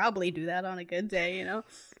could probably do that on a good day, you know?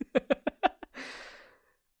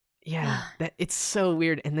 Yeah, it's so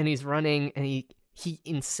weird. And then he's running, and he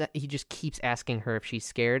just keeps asking her if she's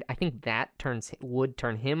scared. I think that would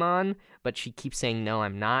turn him on, but she keeps saying, no,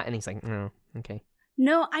 I'm not. And he's like, no, okay.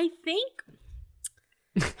 No, I think...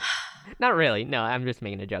 Not really. No, I'm just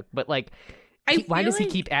making a joke. But, like, why does he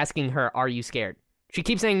keep asking her, are you scared? She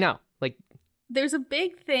keeps saying no. Like, there's a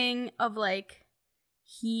big thing of, like,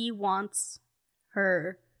 he wants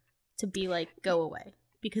her to be like, go away.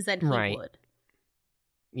 Because then he would.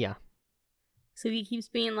 Yeah. So he keeps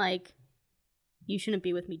being like, you shouldn't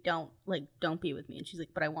be with me. Don't be with me. And she's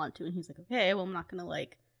like, but I want to. And he's like, okay, well, I'm not going to,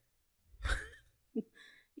 like...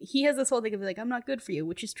 He has this whole thing of, like, I'm not good for you,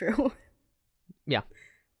 which is true. Yeah.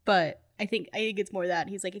 But I think it's more that.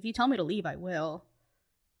 He's like, if you tell me to leave, I will.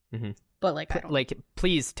 Mm-hmm. But, like, I don't... Like,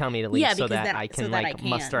 please tell me to leave so that I can,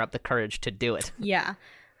 muster up the courage to do it. Yeah.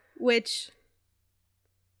 Which...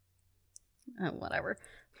 whatever.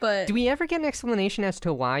 But do we ever get an explanation as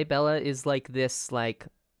to why Bella is like this, like,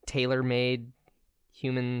 tailor-made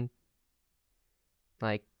human,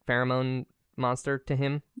 like, pheromone monster to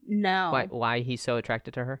him? No. Why he's so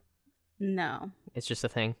attracted to her? No. It's just a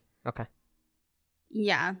thing. Okay.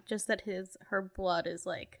 Yeah, just that her blood is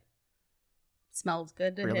like smells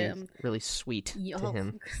good to him. Really sweet to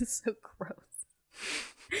him. So gross.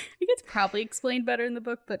 I think it's probably explained better in the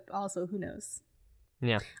book, but also who knows.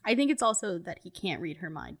 Yeah. I think it's also that he can't read her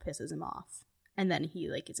mind pisses him off. And then he,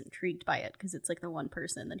 like, is intrigued by it because it's, like, the one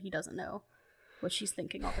person that he doesn't know what she's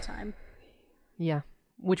thinking all the time. Yeah.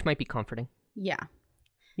 Which might be comforting. Yeah.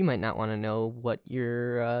 You might not want to know what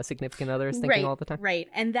your significant other is thinking all the time. Right.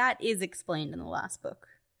 And that is explained in the last book.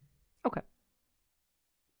 Okay.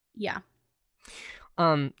 Yeah.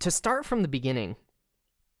 To start from the beginning,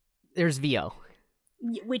 there's VO.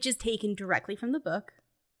 Which is taken directly from the book.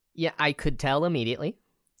 Yeah, I could tell immediately.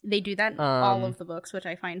 They do that in all of the books, which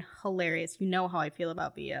I find hilarious. You know how I feel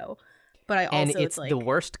about VO. But I also, and it's like, the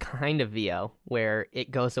worst kind of VO, where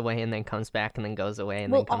it goes away and then comes back and then goes away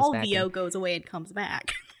and then comes back. Well, all VO goes away and comes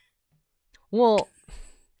back. Well,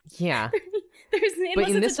 yeah.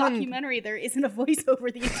 Unless it's a documentary, there isn't a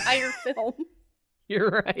voiceover the entire film. You're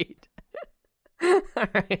right. All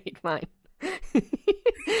right, fine.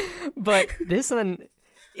 But this one,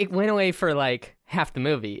 it went away for like half the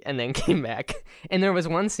movie and then came back. And there was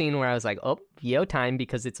one scene where I was like, oh, VO time,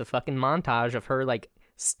 because it's a fucking montage of her like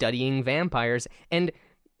studying vampires. And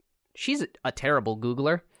she's a terrible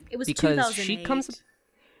Googler. It was because 2008. she comes...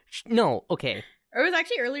 No, okay. Or it was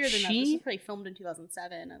actually earlier than that. This was probably filmed in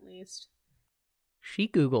 2007 at least. She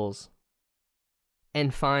Googles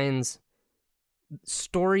and finds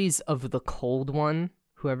stories of the Cold One,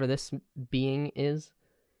 whoever this being is,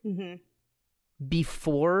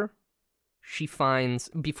 before she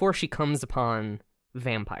comes upon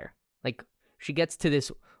vampire. Like, she gets to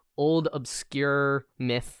this old obscure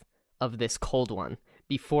myth of this Cold One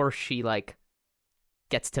before she, like,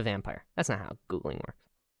 gets to vampire. That's not how Googling works.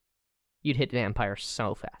 You'd hit vampire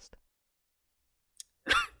so fast.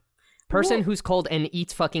 Person who's cold and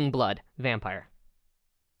eats fucking blood. Vampire.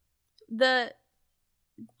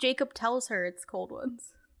 Jacob tells her it's Cold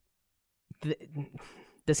Ones.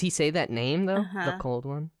 Does he say that name, though? The Cold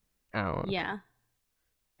One? Oh. Yeah.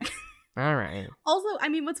 All right. Also, I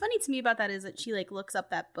mean, what's funny to me about that is that she, like, looks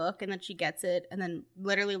up that book and then she gets it and then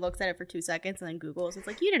literally looks at it for 2 seconds and then Googles. It's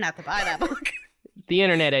like, you didn't have to buy that book. The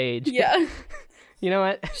internet age. Yeah. You know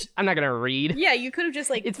what? I'm not gonna read. Yeah, you could have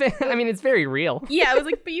just like. It's very real. Yeah, I was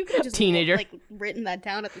like, but you could have just teenager like written that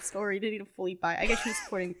down at the store. You didn't need to fully buy. I guess she's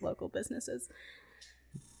supporting local businesses.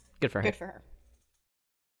 Good for her. Good for her.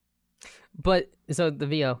 But so the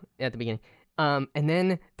VO at the beginning, and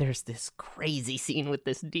then there's this crazy scene with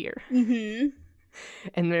this deer, and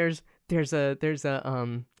there's a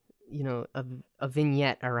a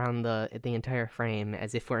vignette around the entire frame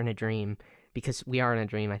as if we're in a dream, because we are in a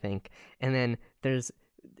dream, I think. And then there's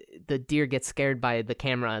the deer gets scared by the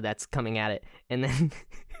camera that's coming at it, and then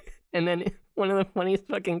and then one of the funniest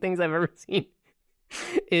fucking things I've ever seen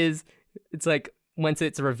is it's like, once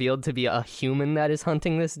it's revealed to be a human that is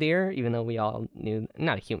hunting this deer, even though we all knew,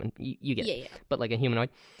 not a human, you get it, but like a humanoid.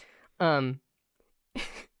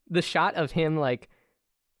 The shot of him like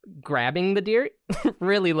grabbing the deer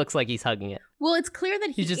really looks like he's hugging it. Well, it's clear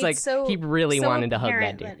that he's just like, he really wanted to hug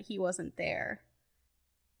that deer. That he wasn't there.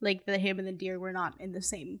 Like, him and the deer were not in the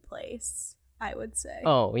same place, I would say.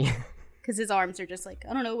 Oh, yeah. Because his arms are just like,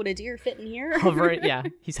 I don't know, would a deer fit in here? Yeah,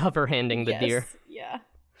 he's hover-handing the deer. Yeah.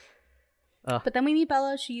 But then we meet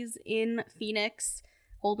Bella. She's in Phoenix,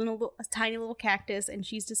 holding a tiny little cactus, and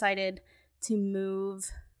she's decided to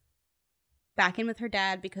move back in with her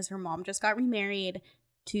dad because her mom just got remarried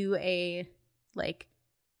to a, like,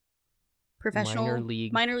 professional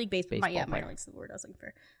minor league baseball player. Minor league's the word I was looking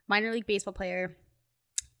for. Minor league baseball player,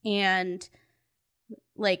 and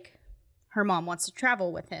like, her mom wants to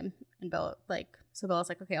travel with him, and Bella's like,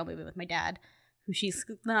 okay, I'll move in with my dad, who she's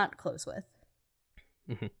not close with.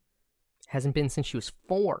 Mm-hmm. Hasn't been since she was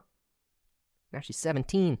 4. Now she's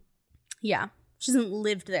 17. Yeah. She hasn't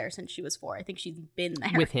lived there since she was 4. I think she's been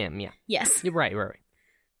there. With him, yeah. Yes. Right.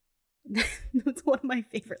 That's one of my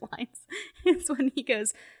favorite lines. It's when he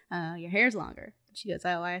goes, your hair's longer. And she goes,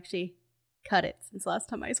 oh, I actually cut it since last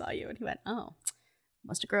time I saw you. And he went, oh,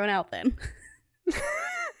 must have grown out then.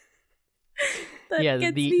 Yeah,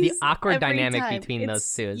 the awkward dynamic between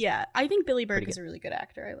those two is, yeah, I think Billy Burke is a really good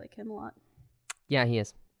actor. I like him a lot. Yeah, he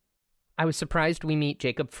is. I was surprised we meet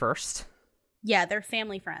Jacob first. Yeah, they're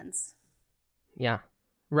family friends. Yeah,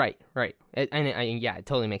 right. Yeah, it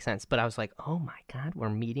totally makes sense. But I was like, oh my god, we're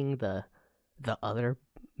meeting the other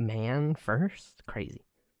man first? Crazy.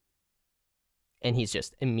 And he's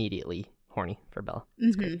just immediately horny for Bella.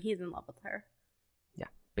 Mm-hmm. He's in love with her. Yeah,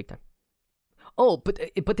 big time. Oh, but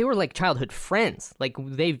they were like childhood friends. Like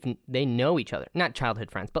they know each other. Not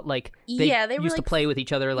childhood friends, but like they used like, to play with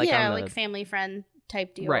each other. Like, yeah, on the, like family friend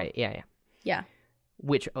type deal. Right. Yeah.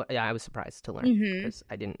 Which I was surprised to learn because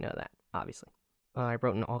I didn't know that. Obviously, I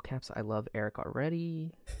wrote in all caps, "I love Eric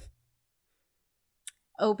already."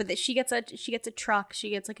 Oh, but she gets a truck. She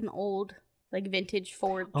gets like an old, like, vintage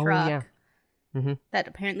Ford truck. Yeah. Mm-hmm. That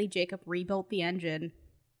apparently Jacob rebuilt the engine.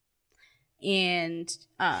 And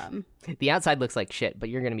the outside looks like shit, but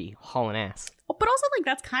you're gonna be hauling ass. But also, like,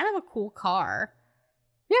 that's kind of a cool car.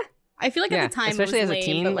 Yeah, I feel like at the time, especially it was as a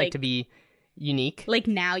teen, but, like to be unique. Like,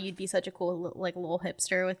 now you'd be such a cool, like, little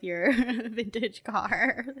hipster with your vintage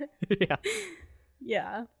car.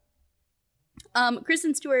 Yeah.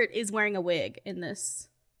 Kristen Stewart is wearing a wig in this.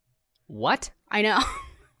 What? I know.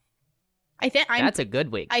 That's a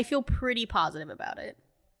good wig. I feel pretty positive about it.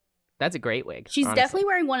 That's a great wig. She's definitely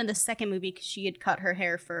wearing one in the second movie because she had cut her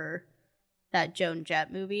hair for that Joan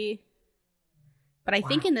Jett movie. But I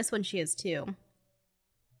think in this one she is too.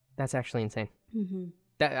 That's actually insane. Mm-hmm.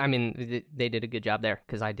 I mean, they did a good job there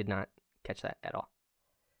because I did not catch that at all.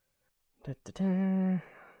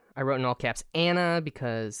 I wrote in all caps Anna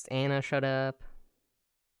because Anna shut up.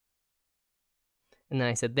 And then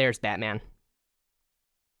I said, "There's Batman."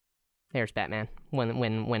 There's Batman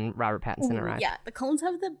when Robert Pattinson arrived. Yeah, the Cullens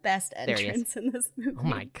have the best entrance in this movie. Oh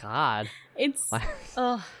my god. It's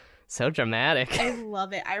so dramatic. I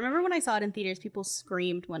love it. I remember when I saw it in theaters, people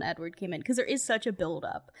screamed when Edward came in because there is such a build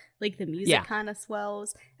up. Like, the music kind of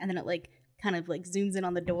swells and then it like kind of like zooms in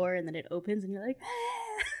on the door and then it opens and you're like,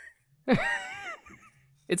 ah.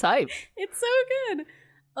 It's hype. It's so good.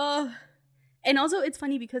 And also it's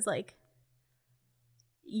funny because, like,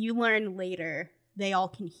 you learn later they all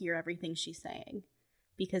can hear everything she's saying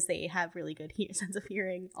because they have really good sense of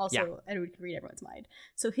hearing. Also, Edward can read everyone's mind.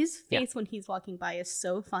 So his face when he's walking by is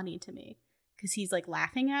so funny to me because he's, like,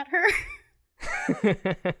 laughing at her.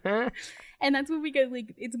 And that's when we get,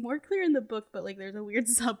 like, it's more clear in the book, but, like, there's a weird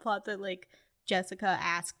subplot that, like, Jessica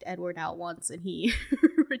asked Edward out once and he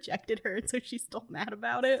rejected her, and so she's still mad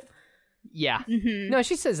about it. Yeah. Mm-hmm. No,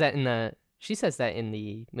 she says that in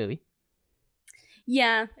the movie.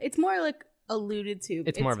 Yeah, it's more like alluded to.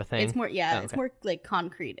 It's more of a thing. It's more, it's more like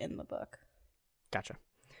concrete in the book. Gotcha.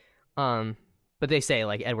 But they say,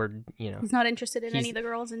 like, Edward, he's not interested in any of the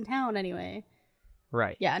girls in town anyway.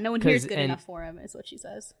 Right. Yeah, no one here's good enough for him, is what she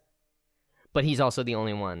says. But he's also the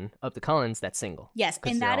only one of the Cullens that's single. Yes,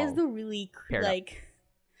 and that is the really, like,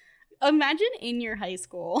 imagine in your high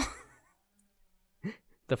school.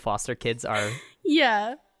 the foster kids are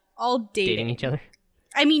Yeah, all dating each other.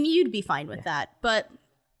 I mean, you'd be fine with that, but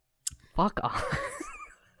fuck off.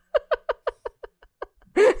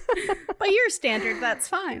 by your standard, that's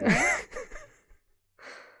fine, right?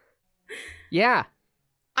 Yeah.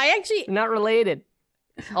 I actually not related.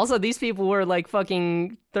 Also, these people were like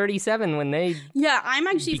fucking 37 when they I'm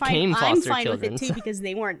actually became fine. I'm foster fine children, with it too because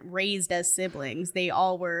they weren't raised as siblings. They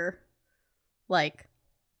all were like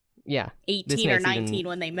 18 or 19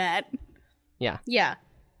 when they met. Yeah. Yeah.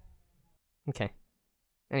 Okay.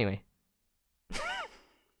 Anyway.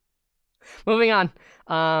 Moving on.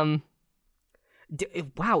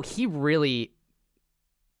 Wow, he really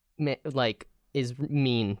like is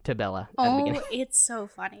mean to Bella at the beginning. It's so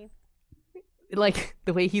funny. Like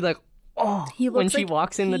the way he like when she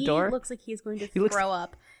walks in the door. He looks like he's going to throw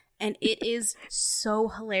up, and it is so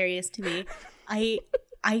hilarious to me. I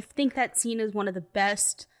think that scene is one of the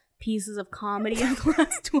best pieces of comedy of the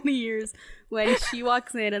last 20 years when she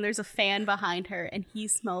walks in and there's a fan behind her and he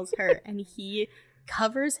smells her and he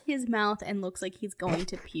covers his mouth and looks like he's going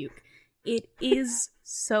to puke. It is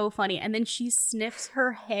so funny. And then she sniffs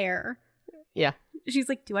her hair. Yeah. She's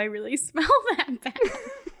like, do I really smell that bad?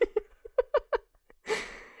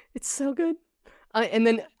 It's so good. And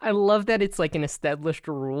then I love that it's like an established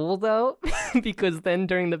rule, though, because then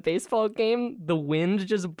during the baseball game, the wind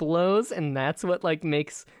just blows, and that's what like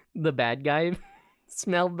makes the bad guy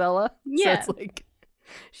smell Bella. Yeah. So it's like,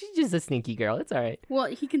 she's just a sneaky girl. It's all right. Well,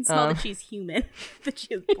 he can smell that she's human, that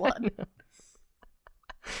she has blood.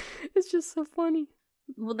 It's just so funny.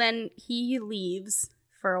 Well, then he leaves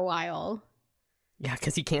for a while. Yeah,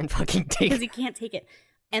 because he can't fucking take it. Because he can't take it.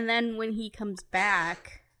 And then when he comes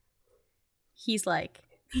back... He's like,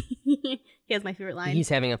 he has my favorite line. He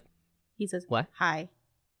says, what? Hi.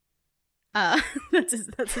 That's his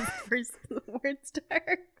first words to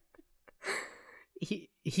her.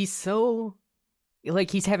 He's so,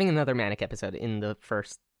 like, he's having another manic episode in the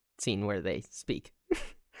first scene where they speak.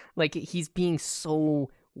 Like, he's being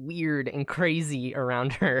so weird and crazy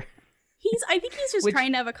around her. I think he's just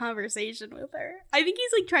trying to have a conversation with her. I think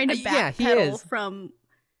he's like trying to backpedal from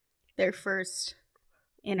their first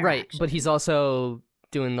interaction. Right, but he's also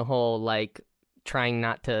doing the whole like trying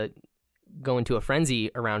not to go into a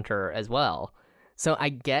frenzy around her as well. So I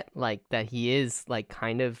get like that he is like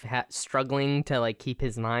kind of struggling to like keep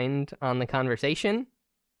his mind on the conversation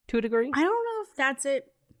to a degree. I don't know if that's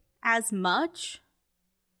it as much.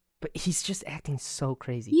 But he's just acting so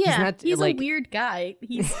crazy. Yeah, he's like, a weird guy.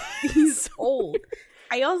 He's old.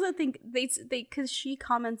 I also think they because she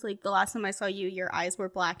comments like, the last time I saw you, your eyes were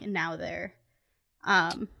black and now they're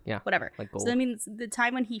whatever. Like gold. So that means the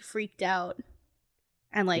time when he freaked out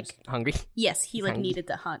and like hungry. Yes, he like needed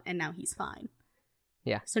to hunt and now he's fine.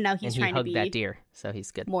 Yeah. So now he's trying to be that deer, so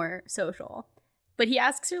he's good. More social. But he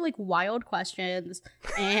asks her like wild questions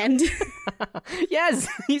and yes,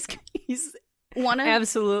 he's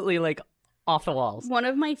absolutely like off the walls. One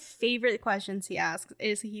of my favorite questions he asks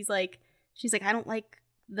is she's like, I don't like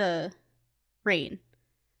the rain.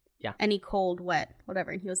 Yeah. Any cold, wet,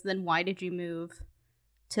 whatever. And he goes, then why did you move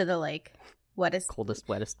to the like wettest, coldest,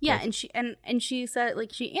 wettest yeah, place? and she said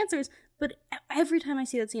like she answers, but every time I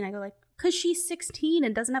see that scene I go like, because she's 16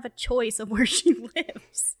 and doesn't have a choice of where she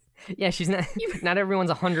lives. Yeah, she's not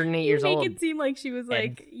everyone's 108 years old. You make it seem like she was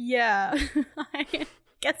like, yeah, I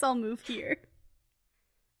guess I'll move here.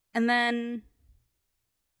 And then,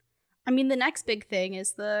 I mean, the next big thing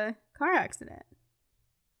is the car accident.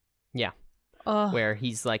 Yeah. Where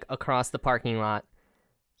he's like across the parking lot.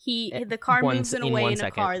 The car moves in a way in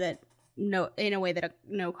a car that no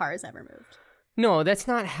car has ever moved. No, that's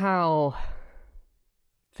not how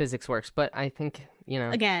physics works, but I think,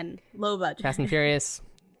 again, low budget. Fast and Furious,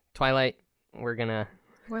 Twilight, we're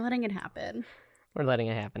letting it happen. We're letting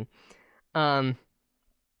it happen.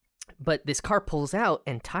 But this car pulls out,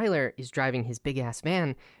 and Tyler is driving his big-ass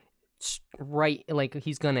van right, like,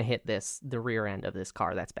 he's gonna hit the rear end of this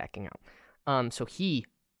car that's backing out. So he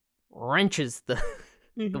wrenches the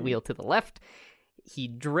wheel to the left. He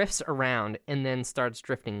drifts around and then starts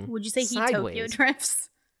drifting. Would you say sideways. He Tokyo drifts?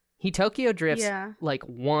 He Tokyo drifts like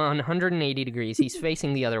 180 degrees. He's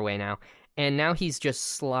facing the other way now. And now he's just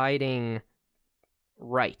sliding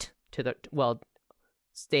right to the,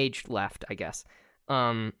 stage left, I guess.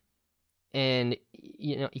 And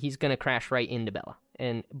he's gonna crash right into Bella.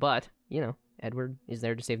 But Edward is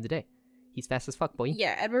there to save the day. He's fast as fuck, boy.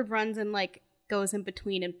 Yeah, Edward runs and like goes in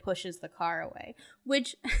between and pushes the car away,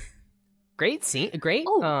 which great scene. Great.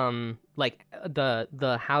 Like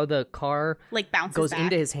the how the car like bounces goes back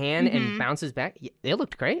into his hand and bounces back. It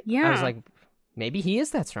looked great. Yeah, I was like, Maybe he is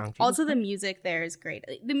that strong. Jesus. Also, the music there is great.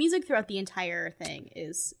 The music throughout the entire thing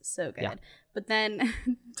is so good. Yeah. But then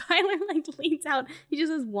Tyler like leans out. He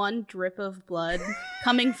just has one drip of blood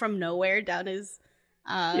coming from nowhere down his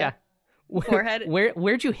forehead.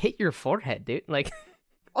 Where'd you hit your forehead, dude? Like,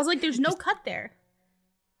 I was like, there's no cut there.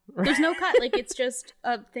 There's no cut. Like, it's just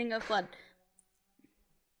a thing of blood.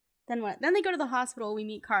 Then what? Then they go to the hospital. We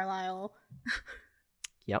meet Carlisle.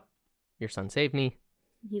 Yep. Your son saved me.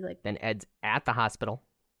 He like. Then Ed's at the hospital,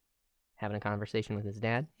 having a conversation with his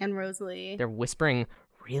dad. And Rosalie. They're whispering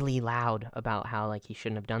really loud about how like he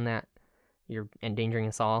shouldn't have done that. You're endangering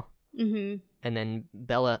us all. Mm-hmm. And then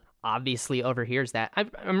Bella obviously overhears that.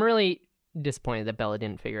 I'm really disappointed that Bella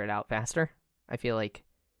didn't figure it out faster. I feel like,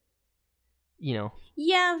 you know.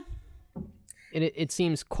 Yeah. It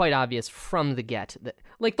seems quite obvious from the get that,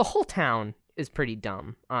 like, the whole town is pretty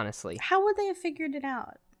dumb, honestly. How would they have figured it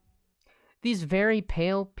out? These very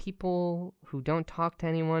pale people who don't talk to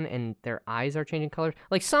anyone and their eyes are changing colors.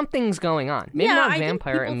 Like, something's going on. Maybe not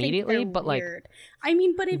vampire immediately, but weird. I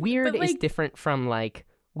mean, but weird is different from, like,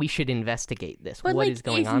 we should investigate this. What is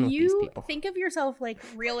going on with these people? Think of yourself, like,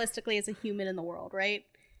 realistically as a human in the world, right?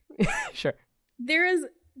 Sure. There is...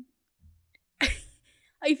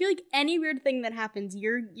 I feel like any weird thing that happens,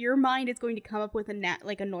 your mind is going to come up with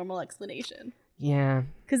a normal explanation. Yeah.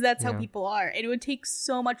 Because that's how people are. And it would take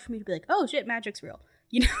so much for me to be like, oh shit, magic's real.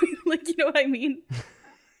 You know, like, you know what I mean?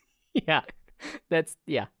 Yeah.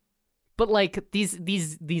 Yeah. But like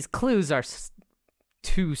these clues are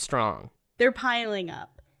too strong. They're piling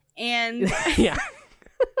up. And yeah.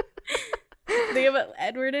 they have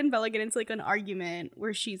Edward and Bella get into like an argument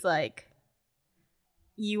where she's like,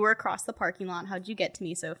 you were across the parking lot. How'd you get to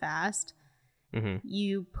me so fast? Mm-hmm.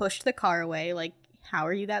 You pushed the car away. Like, how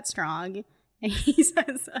are you that strong? And he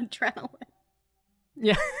says adrenaline.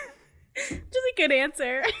 Yeah. Just a good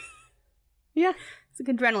answer. Yeah. It's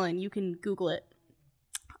like adrenaline. You can Google it.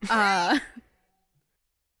 And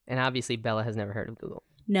obviously Bella has never heard of Google.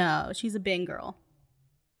 No, she's a Bing girl.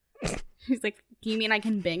 She's like, do you mean I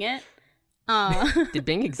can Bing it? Did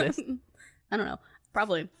Bing exist? I don't know.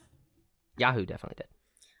 Probably. Yahoo definitely did.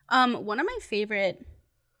 One of my favorite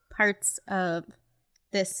parts of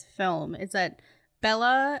this film is that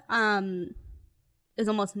Bella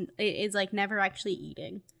is like never actually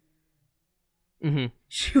eating. Mm-hmm.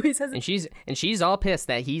 She always has, and she's all pissed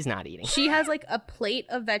that he's not eating. She has like a plate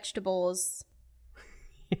of vegetables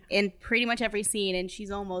in pretty much every scene, and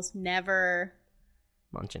she's almost never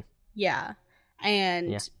munching. Yeah,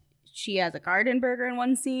 and she has a garden burger in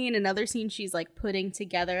one scene. Another scene, she's like putting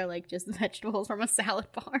together like just vegetables from a salad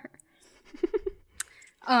bar.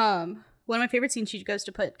 One of my favorite scenes, she goes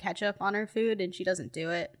to put ketchup on her food and she doesn't do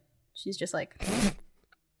it. She's just like,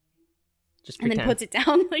 just and then puts it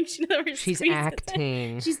down like she never. She's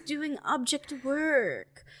acting. She's doing object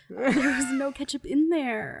work. There's no ketchup in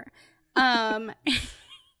there.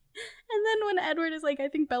 And then when Edward is like, I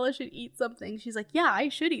think Bella should eat something, she's like, yeah, I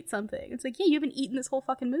should eat something. It's like, yeah, you haven't eaten this whole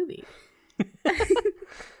fucking movie.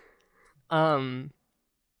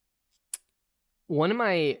 One of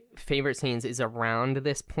my favorite scenes is around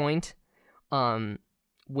this point,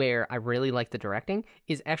 where I really like the directing,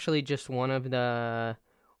 is actually just one of the,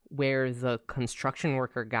 where the construction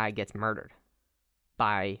worker guy gets murdered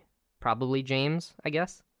by probably James, I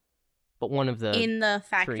guess. But one of the... In the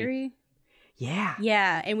factory? 3. Yeah.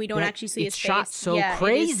 Yeah, and we don't actually see his face. It's shot so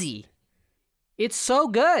crazy. It's so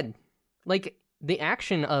good. Like, the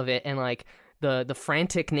action of it and, like, the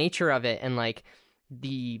frantic nature of it and, like,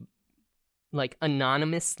 the, like,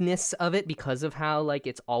 anonymousness of it because of how, like,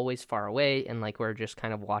 it's always far away and, like, we're just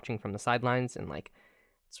kind of watching from the sidelines and, like,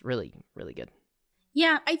 it's really, really good.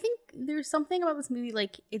 Yeah, I think there's something about this movie,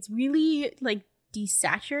 like, it's really, like,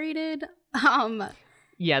 desaturated.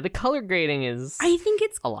 Yeah, the color grading is, I think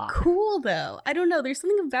it's a lot cool, though. I don't know. There's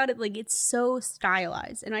something about it, like, it's so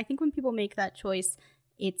stylized. And I think when people make that choice,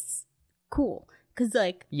 it's cool. Because,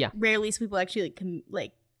 like, rarely do people actually,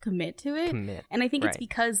 like, commit to it. And I think it's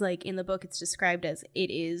because, like, in the book, it's described as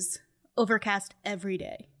it is overcast every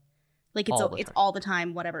day. Like, it's all the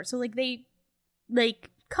time, whatever. So, like, they,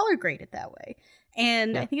 like, color grade it that way.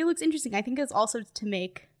 And I think it looks interesting. I think it's also to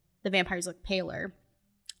make the vampires look paler.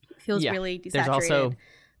 Feels really desaturated. There's also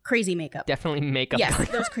crazy makeup. Definitely makeup. Yes,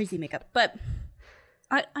 there's crazy makeup. But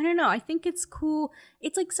I don't know. I think it's cool.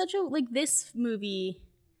 It's like such a, like, this movie,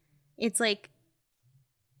 it's like,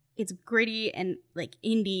 it's gritty and like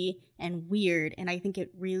indie and weird. And I think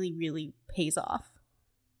it really, really pays off.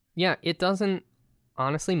 Yeah, it doesn't,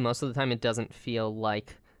 honestly, most of the time it doesn't feel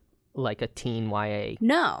like a teen YA.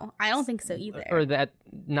 No, I don't think so either. Or that,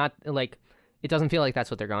 not like, it doesn't feel like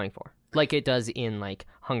that's what they're going for. like it does in like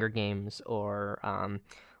Hunger Games or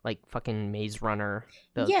like fucking Maze Runner,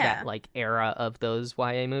 that like era of those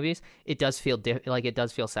YA movies. It does feel like it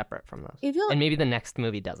does feel separate from those. And maybe the next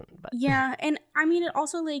movie doesn't. But yeah, and I mean, it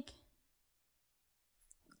also like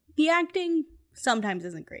the acting sometimes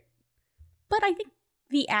isn't great, but I think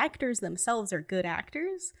the actors themselves are good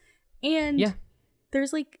actors, and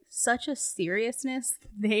there's like such a seriousness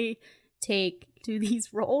they take to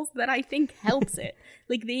these roles that I think helps it.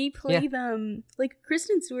 Like they play them like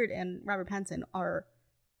Kristen Stewart and Robert Pattinson are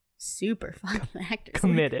super fucking actors,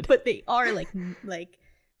 committed, like, but they are like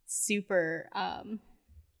super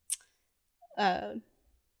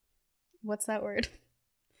what's that word?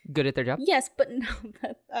 Good at their job? Yes, but no,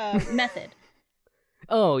 method.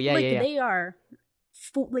 Oh yeah, like, yeah. They are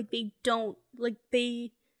like they don't like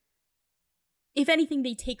they. If anything,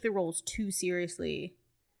 they take the roles too seriously.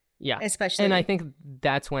 Yeah, especially, and I think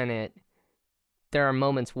that's when there are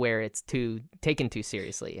moments where it's taken too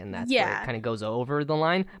seriously, and that's where it kind of goes over the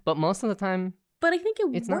line. But most of the time, but I think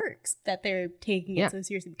it works that they're taking it so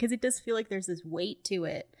seriously, because it does feel like there's this weight to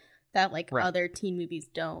it that like other teen movies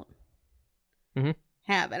don't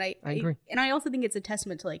have. And I agree. And I also think it's a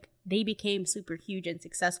testament to like they became super huge and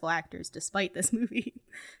successful actors despite this movie,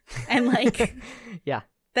 and like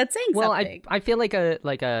that's saying something. I feel like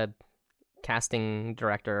a casting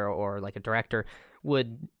director or like a director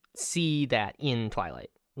would see that in Twilight.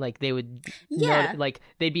 Like they would like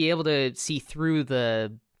they'd be able to see through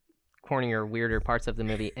the cornier, weirder parts of the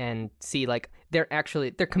movie and see like they're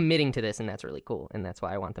committing to this, and that's really cool, and that's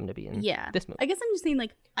why I want them to be in this movie. I guess I'm just saying,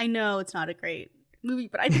 like, I know it's not a great movie,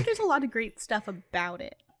 but I think there's a lot of great stuff about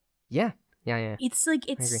it. Yeah. It's like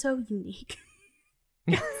it's so unique.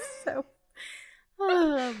 So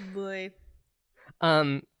oh boy.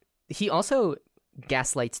 He also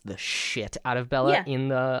gaslights the shit out of Bella in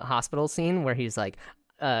the hospital scene where he's like,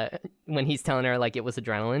 when he's telling her like it was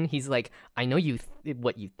adrenaline, he's like, I know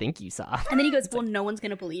what you think you saw. And then he goes, well, no one's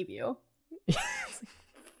going to believe you.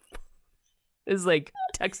 It's like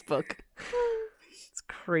textbook. It's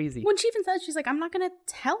crazy. When she even says, she's like, I'm not going to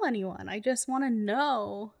tell anyone. I just want to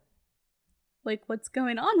know like what's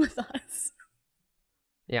going on with us.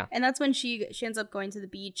 Yeah. And that's when she ends up going to the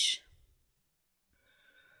beach.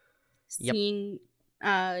 Seeing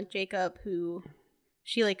Jacob, who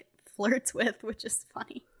she like flirts with, which is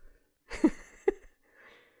funny.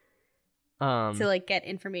 To like get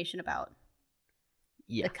information about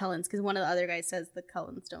the Cullens, because one of the other guys says the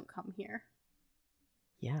Cullens don't come here.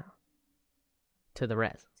 Yeah. To the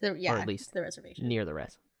res. Or at least to the reservation. Near the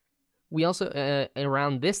res. We also,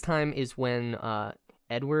 around this time is when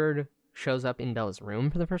Edward shows up in Bella's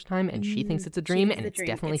room for the first time, and she thinks it's a dream, and it's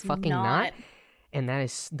definitely fucking not. And that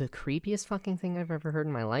is the creepiest fucking thing I've ever heard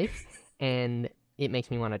in my life. And it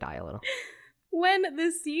makes me want to die a little. When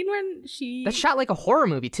the scene when she... That's shot like a horror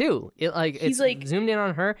movie, too. It's like zoomed in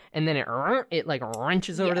on her, and then it like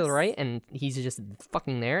wrenches over to the right, and he's just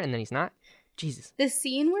fucking there, and then he's not. Jesus. The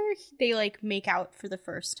scene where they like make out for the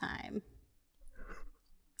first time.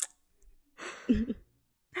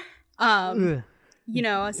 You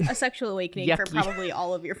know, a sexual awakening for probably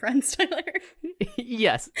all of your friends, Tyler.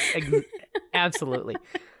 Yes, absolutely.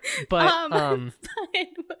 But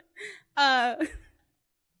but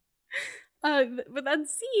that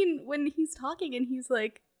scene when he's talking and he's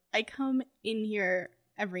like, I come in here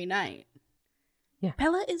every night. Yeah.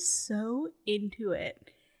 Bella is so into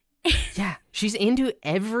it. Yeah, she's into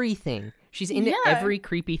everything. She's into every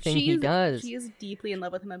creepy thing he does. She is deeply in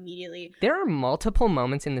love with him immediately. There are multiple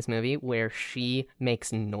moments in this movie where she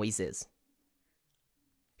makes noises.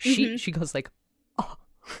 She goes like, oh,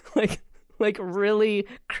 like really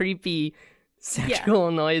creepy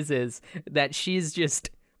sexual noises that she's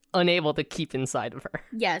just unable to keep inside of her.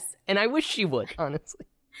 Yes. And I wish she would, honestly.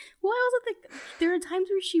 Well, I also think there are times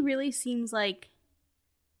where she really seems like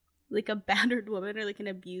a battered woman or like an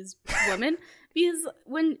abused woman, because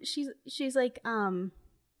when she's like I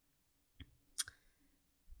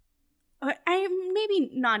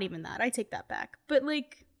maybe not even that, I take that back, but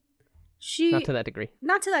like not to that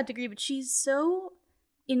degree, but she's so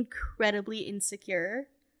incredibly insecure.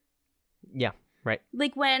 Yeah, right.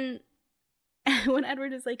 Like when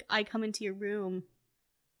Edward is like, I come into your room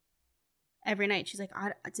every night, she's like,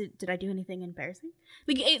 did I do anything embarrassing?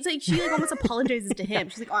 Like, it's like she like almost apologizes to him.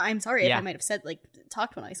 She's like, oh, I'm sorry if I might have said like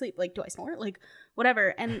talked when I sleep, like, do I snore, like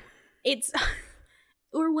whatever. And it's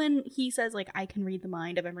or when he says like, I can read the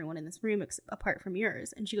mind of everyone in this room apart from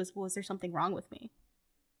yours, and she goes, well, is there something wrong with me?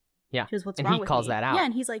 Yeah. She goes, what's wrong with me? And he calls that out. Yeah,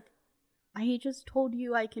 and he's like, I just told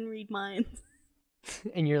you I can read minds.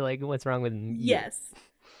 And you're like, what's wrong with you? Yes.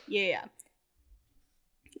 Yeah.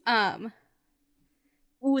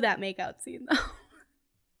 Ooh, that makeout scene though.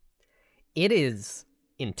 It is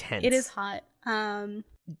intense. It is hot.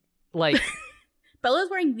 Like Bella's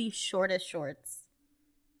wearing the shortest shorts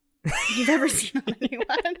you've ever seen on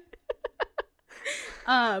anyone.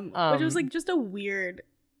 Which was like just a weird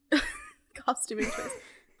costuming choice.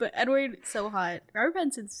 But Edward, so hot. Robert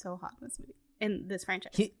Pattinson's so hot in this movie, in this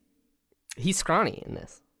franchise. He's scrawny in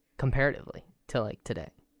this, comparatively to like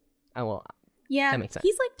today. Oh well, yeah, that makes sense.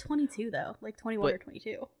 He's like 22 though, like 21 or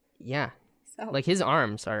 22. Yeah, so like his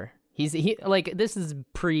arms are. He like this is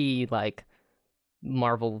pre like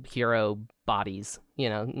Marvel hero bodies. You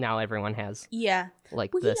know, now everyone has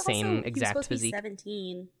like the same exact he was supposed physique. To be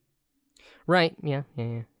 17. Right. Yeah.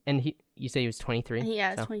 And you say he was 23?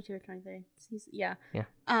 Yeah, it's 22 or 23. Yeah. Yeah.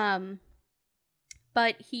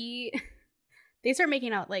 But they start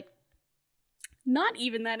making out like not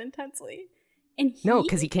even that intensely. And no,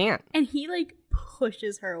 because he can't. And he like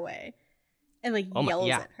pushes her away and like yells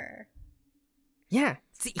at her. Yeah.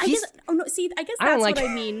 See, I guess that's what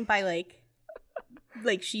I mean by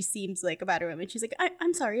like she seems like a better woman. She's like,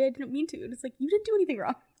 I'm sorry, I didn't mean to. And it's like, you didn't do anything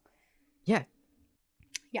wrong. Yeah.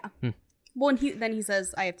 Yeah. Well, and then he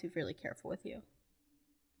says, I have to be really careful with you.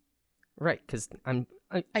 Right, because I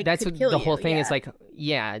that's could what kill the you, whole thing yeah. is like.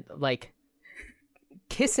 Yeah, like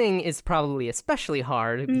kissing is probably especially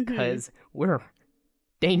hard because we're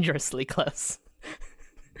dangerously close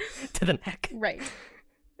to the neck, right,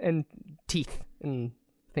 and teeth and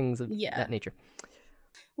things of that nature.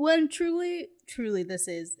 Well, and truly, this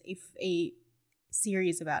is a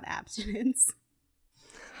series about abstinence.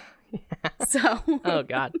 Yeah. So, oh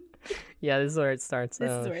god, yeah, this is where it starts. This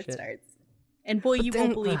is where it starts, and boy, you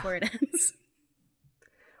won't believe where it ends.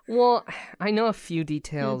 Well, I know a few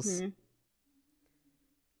details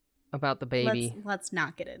about the baby. Let's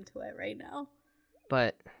not get into it right now.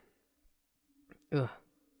 But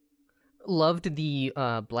loved the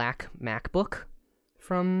black MacBook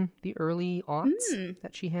from the early aughts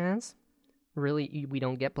that she has. Really, we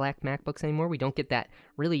don't get black MacBooks anymore. We don't get that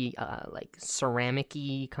really like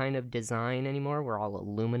ceramic-y kind of design anymore. We're all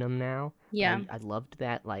aluminum now. Yeah, I loved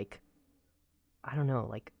that. Like, I don't know,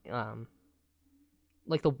 like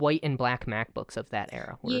the white and black MacBooks of that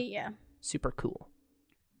era were super cool.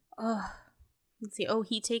 Let's see. Oh,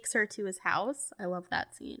 he takes her to his house. I love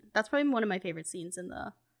that scene. That's probably one of my favorite scenes in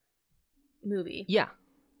the movie. Yeah,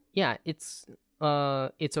 it's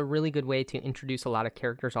a really good way to introduce a lot of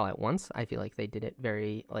characters all at once. I feel like they did it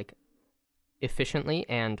very like efficiently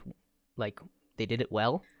and like they did it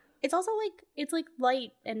well. It's also like it's like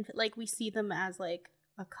light and like we see them as like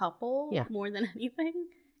a couple more than anything,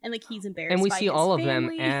 and like he's embarrassed. And we by see his all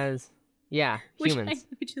family, of them as humans,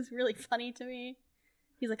 which is really funny to me.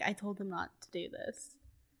 He's like, I told them not to do this.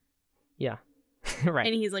 Yeah, right.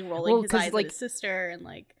 And he's like rolling his eyes at his sister and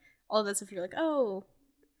like all of that stuff. You're like, oh.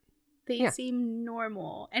 They seem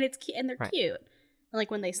normal, and it's cute, and they're cute. And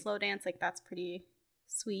like when they slow dance, like that's pretty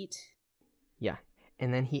sweet. Yeah,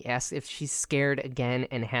 and then he asks if she's scared again,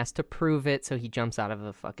 and has to prove it. So he jumps out of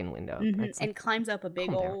a fucking window and climbs up a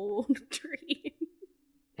big old tree.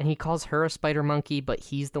 And he calls her a spider monkey, but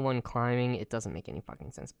he's the one climbing. It doesn't make any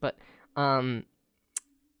fucking sense. But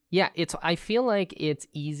yeah, I feel like it's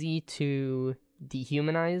easy to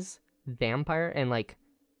dehumanize vampire and like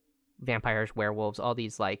vampires, werewolves, all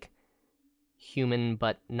these like human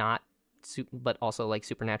but not but also like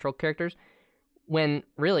supernatural characters, when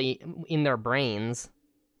really in their brains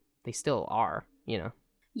they still are, you know.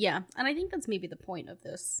 Yeah, and I think that's maybe the point of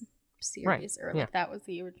this series, or like that was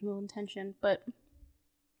the original intention. But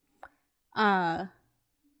and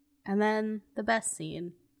then the best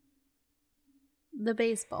scene, the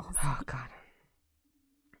baseball. Oh god,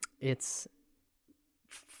 it's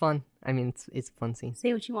fun. I mean, it's a fun scene.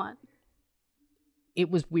 Say what you want. It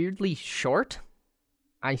was weirdly short.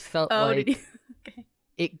 I felt like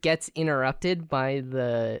it gets interrupted by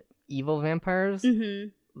the evil vampires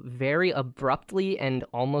very abruptly and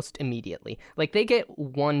almost immediately. Like, they get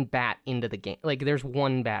one bat into the game. Like, there's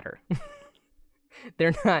one batter.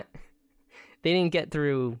 They didn't get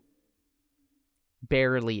through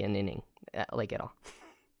barely an inning, like, at all.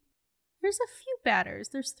 There's a few batters.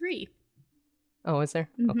 There's 3. Oh, is there?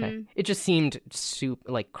 Okay. It just seemed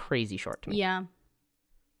like crazy short to me. Yeah.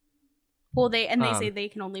 Well, they say they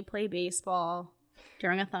can only play baseball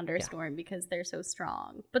during a thunderstorm because they're so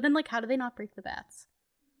strong. But then, like, how do they not break the bats?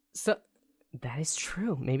 So that is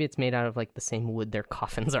true. Maybe it's made out of like the same wood their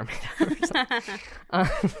coffins are made out of or something.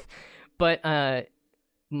 But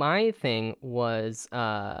my thing was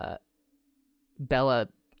Bella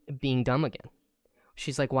being dumb again.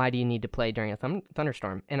 She's like, "Why do you need to play during a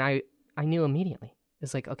thunderstorm?" And I knew immediately.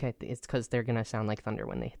 It's like, okay, it's because they're gonna sound like thunder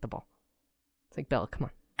when they hit the ball. It's like, Bella, come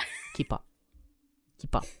on. Keep up.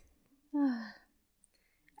 Keep up.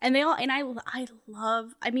 And they all, and I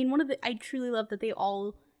love, I mean, I truly love that they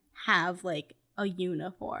all have, like, a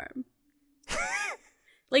uniform.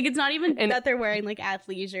 Like, it's not even that they're wearing, like,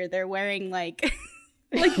 athleisure. They're wearing, like,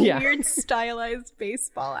 weird stylized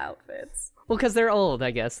baseball outfits. Well, because they're old,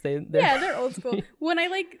 I guess. They're old school. When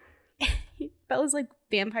Bella's like,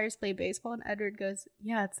 vampires play baseball, and Edward goes,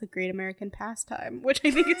 yeah, it's the great American pastime, which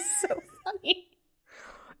I think is so funny.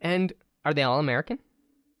 And are they all American?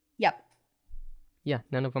 Yep. Yeah,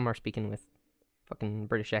 none of them are speaking with fucking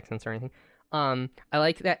British accents or anything. I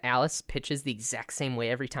like that Alice pitches the exact same way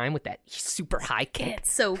every time with that super high kick.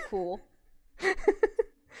 It's so cool.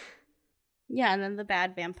 Yeah, and then the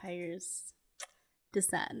bad vampires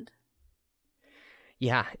descend.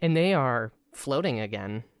 Yeah, and they are floating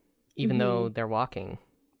again, even though they're walking.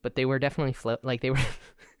 But they were definitely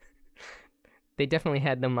they definitely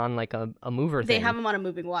had them on like a mover thing. They have them on a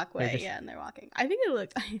moving walkway, and they're walking. I think it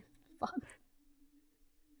looked fun.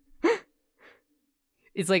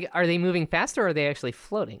 It's like, are they moving fast or are they actually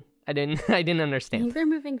floating? I didn't understand. I think they're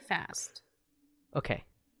moving fast. Okay.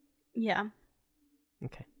 Yeah.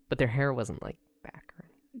 Okay. But their hair wasn't like back or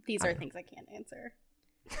anything. These are things I can't answer.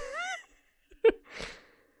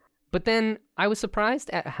 But then I was surprised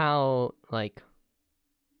at how like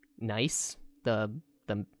nice the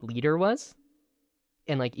leader was.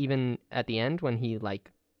 And like even at the end when he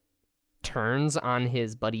like turns on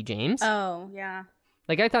his buddy James. Oh, yeah.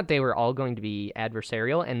 Like, I thought they were all going to be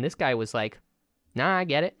adversarial, and this guy was like, nah, I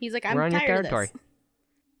get it. He's like, I'm tired of this.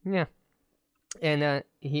 Yeah. And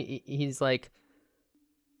he's like,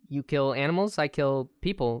 you kill animals, I kill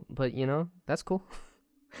people, but, you know, that's cool.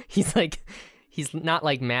 He's like, he's not,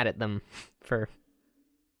 like, mad at them for,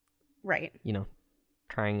 right, you know,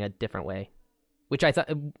 trying a different way, which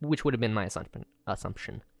would have been my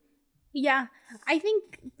assumption. Yeah. I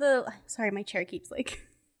think sorry, my chair keeps, like,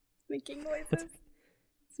 making noises.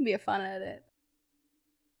 It's gonna be a fun edit.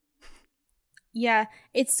 Yeah,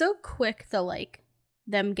 it's so quick,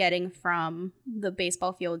 them getting from the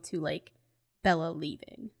baseball field to, like, Bella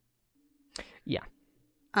leaving. Yeah.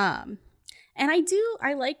 And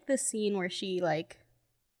I like the scene where she, like,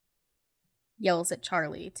 yells at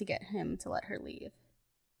Charlie to get him to let her leave.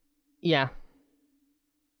 Yeah.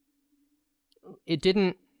 It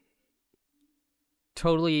didn't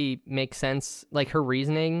totally make sense, like, her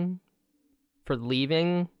reasoning for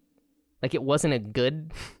leaving, like, it wasn't a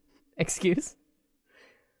good excuse,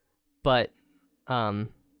 but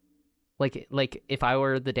like if I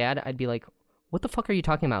were the dad, I'd be like, what the fuck are you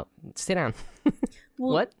talking about? Sit down.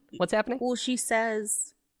 Well, what's happening? Well, she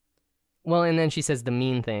says, well, and then she says the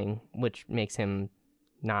mean thing, which makes him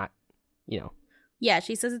not, you know. Yeah,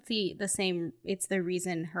 she says it's the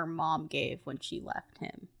reason her mom gave when she left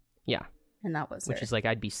him. Yeah. And that was which is like,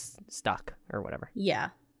 I'd be stuck or whatever. Yeah.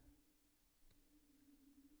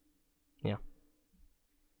 Yeah.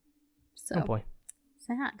 So, oh boy.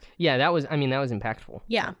 Sad. Yeah, that was impactful.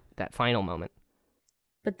 Yeah. That final moment.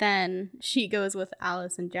 But then she goes with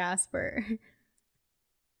Alice and Jasper.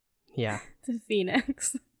 Yeah. To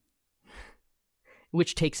Phoenix.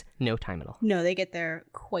 Which takes no time at all. No, they get there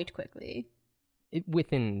quite quickly.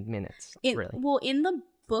 Within minutes, really. Well, in the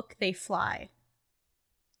book, they fly.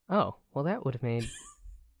 Oh, well, that would have made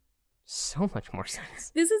so much more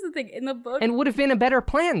sense. This is the thing. In the book... And would have been a better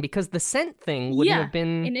plan, because the scent thing wouldn't have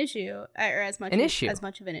been... an issue. Or as much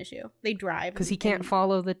of an issue. They drive. Because he can't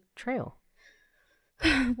follow the trail.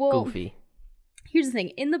 Well, Goofy. Here's the thing.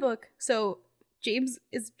 In the book, so James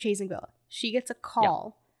is chasing Bella. She gets a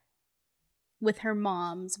call with her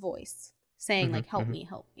mom's voice saying, like, help me.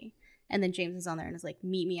 And then James is on there and is like,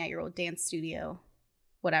 meet me at your old dance studio,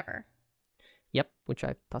 whatever. Yep, which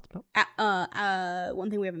I've thought about. One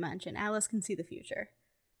thing we haven't mentioned, Alice can see the future.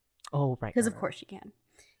 Oh, right. Because of course she can.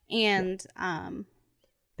 And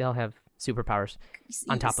they'll have superpowers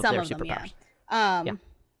on top of their superpowers. Yeah.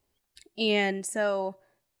 And so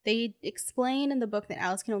they explain in the book that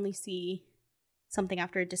Alice can only see something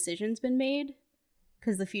after a decision's been made,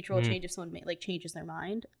 because the future will change if someone changes their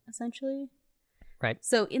mind, essentially. Right.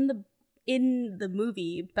 So in the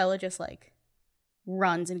movie, Bella just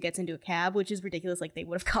runs and gets into a cab, which is ridiculous. Like, they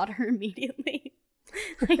would have caught her immediately.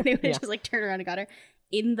 They would have just turned around and got her.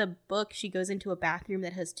 In the book, she goes into a bathroom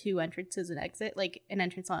that has two entrances and exit, an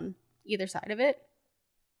entrance on either side of it.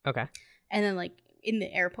 Okay. And then in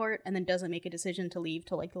the airport, and then doesn't make a decision to leave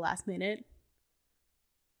till the last minute.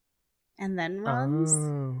 And then runs.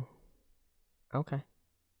 Oh. Okay.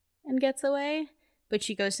 And gets away. But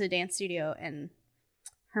she goes to the dance studio and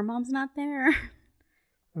her mom's not there.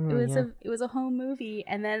 It was a home movie,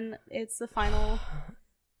 and then it's the final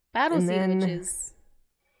battle And scene, then- which is,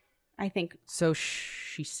 I think, So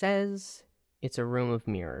she says it's a room of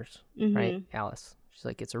mirrors, mhm. right? Alice. She's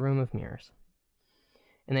like, it's a room of mirrors.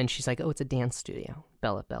 And then she's like, oh, it's a dance studio.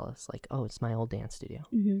 Bella's like, oh, it's my old dance studio.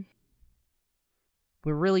 Mhm.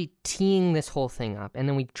 We're really teeing this whole thing up. And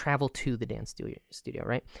then we travel to the dance studio,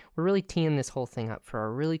 right? We're really teeing this whole thing up for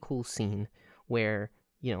a really cool scene where,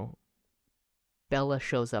 you know, Bella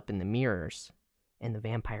shows up in the mirrors and the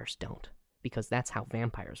vampires don't, because that's how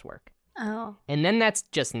vampires work. Oh, And then that's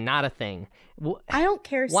just not a thing. I don't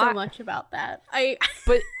care Why- so much about that.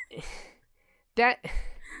 But that...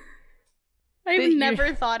 I've But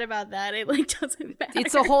never thought about that. It like doesn't matter.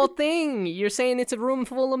 It's a whole thing. You're saying it's a room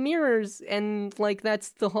full of mirrors, and like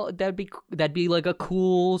that's the whole. That'd be like a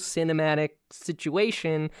cool cinematic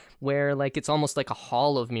situation where like it's almost like a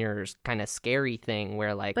hall of mirrors, kind of scary thing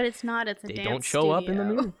where like. But it's not. It's a they dance don't show up in the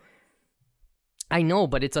studio. mirror. I know,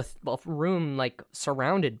 but it's a room like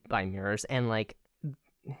surrounded by mirrors, and like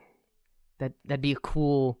that'd be a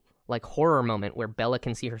cool like horror moment where Bella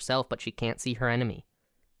can see herself, but she can't see her enemy.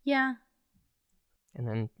 Yeah, And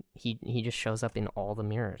then he just shows up in all the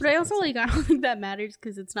mirrors. but I also It's like I don't think that matters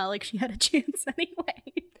because it's not like she had a chance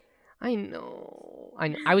anyway. I know.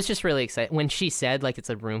 I was just really excited when she said like it's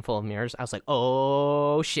a room full of mirrors. I was like,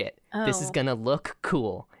 oh shit, this is Oh. gonna look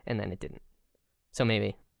cool, and then it didn't. So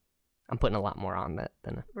maybe I'm putting a lot more on that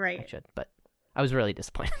than I Right. should. But I was really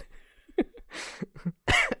disappointed.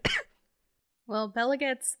 Well, Bella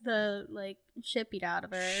gets the like shit beat out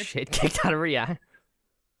of her. Shit kicked out of her. Yeah.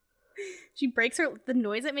 She breaks her. The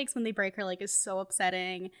noise it makes when they break her leg is so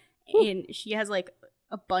upsetting. And she has like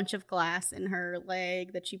a bunch of glass in her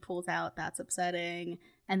leg that she pulls out. That's upsetting.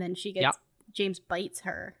 And then she gets Yep. James bites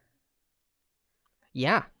her.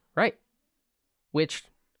 Yeah. Right. Which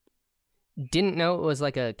didn't know it was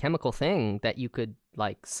like a chemical thing that you could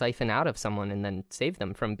like siphon out of someone and then save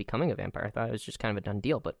them from becoming a vampire. I thought it was just kind of a done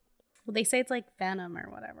deal, but Well, they say it's like venom or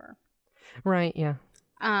whatever. right. Yeah.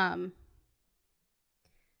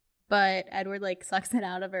 But Edward like sucks it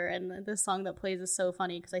out of her, and the song that plays is so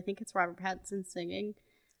funny because I think it's Robert Pattinson singing,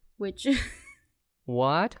 which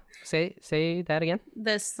What? Say that again.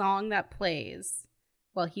 the song that plays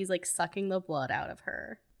while he's like sucking the blood out of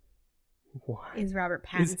her What? is Robert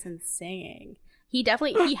Is- Pattinson singing. He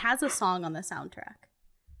has a song on the soundtrack.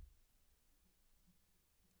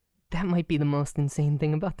 That might be the most insane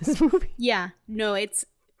thing about this movie. Yeah, no, it's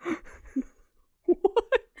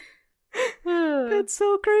What? That's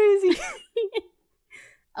so crazy.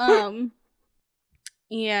 and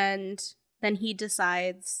then he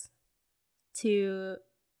decides to,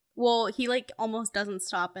 well, he like almost doesn't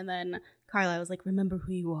stop, and then Carlisle was like, "Remember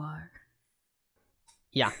who you are."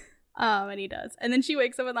 Yeah. And he does, and then she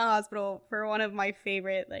wakes up in the hospital for one of my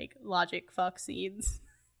favorite like logic fuck scenes.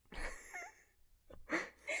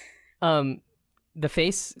 The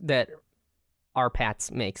face that our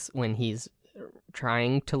Pats makes when he's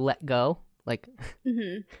trying to let go, like,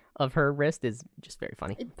 Mm-hmm. of her wrist is just very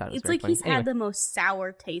funny. I thought it was It's very like funny. he's had the most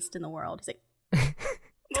sour taste in the world. He's like,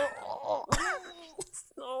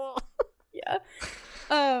 yeah.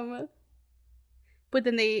 But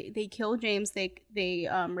then they kill James. They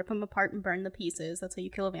rip him apart and burn the pieces. That's how you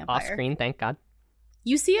kill a vampire. Off screen, thank God.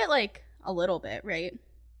 You see it like a little bit, right?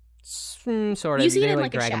 Sort of. You see it They in, like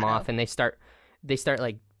like, a drag him shadow. off, and they start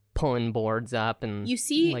like pulling boards up and You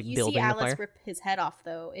see like you building see the Alice fire. rip his head off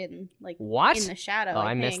though in like What? in the shadow. Oh,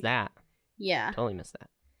 I missed think. that. Yeah. Totally missed that.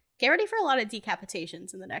 Get ready for a lot of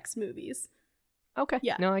decapitations in the next movies. Okay.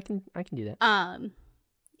 Yeah. No, I can do that.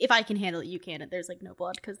 If I can handle it, you can. There's like no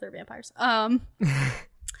blood because they're vampires. Oh,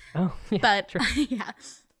 yeah. But sure. yeah.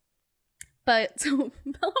 But so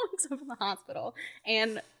Bella wakes up in the hospital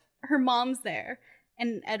and her mom's there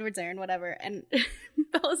and Edward's there and whatever. And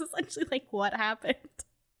Bella's essentially like, what happened?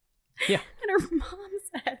 Yeah. And her mom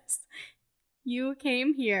says, you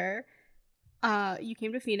came here, you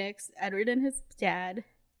came to Phoenix, Edward and his dad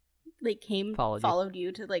like followed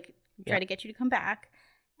you to like try Yeah. to get you to come back,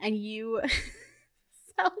 and you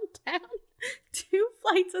fell down 2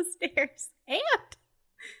 flights of stairs and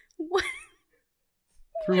what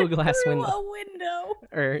Through a glass through window. a window.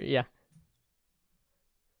 Or yeah.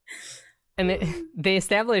 And they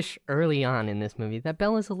establish early on in this movie that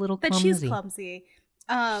Bella's a little That clumsy. she's clumsy.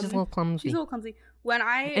 She's a little clumsy. She's a little clumsy. When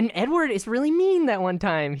I And Edward is really mean that one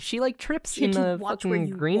time. She like trips She in had to the watch where fucking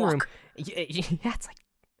you green room. walk. Yeah, it's like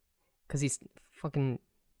because he's fucking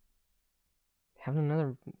having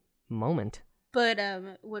another moment. But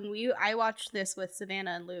when I watched this with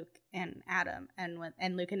Savannah and Luke and Adam, and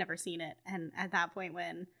Luke had never seen it, and at that point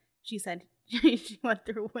when she said she went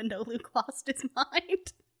through a window, Luke lost his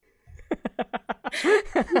mind.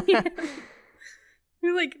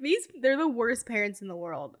 You're like, they're the worst parents in the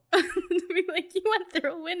world. To be like, you went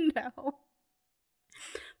through a window.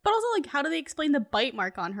 But also, like, how do they explain the bite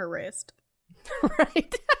mark on her wrist?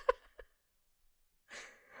 Right.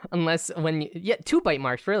 Unless two bite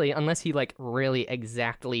marks, really, unless he, like, really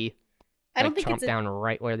exactly I don't think chomped down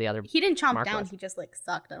right where the other he didn't chomp mark down, was. he just, like,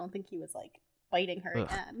 sucked. I don't think he was, like, biting her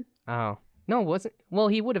again. Oh. No, it wasn't. Well,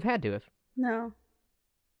 he would have had to have. No.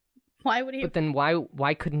 Why would he? But then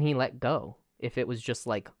why couldn't he let go if it was just,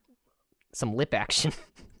 like, some lip action?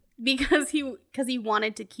 Because he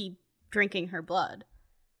wanted to keep drinking her blood.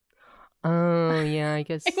 Oh, yeah, I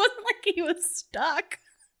guess. It wasn't like he was stuck.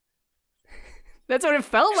 That's what it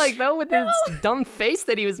felt like, though, with his dumb face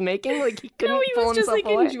that he was making. Like, he couldn't pull himself away. No,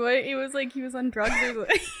 he was just, like, it was like he was on drugs.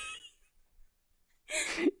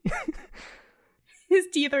 His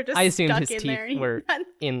teeth are just I assumed stuck his in teeth there. were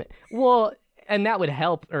in. Well, and that would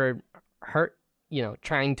help or hurt,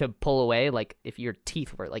 trying to pull away. Like, if your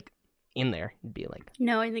teeth were, like, in there, it'd be like...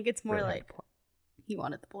 No, I think it's more really like he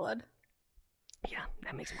wanted the blood. Yeah,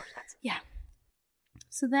 that makes more sense. Yeah.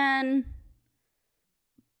 So then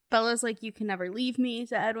Bella's like, you can never leave me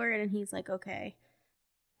to Edward, and he's like, okay.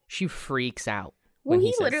 She freaks out. Well,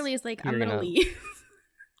 he literally is like, I'm gonna leave.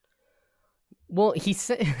 Well,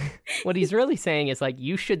 what he's really saying is like,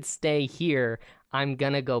 you should stay here. I'm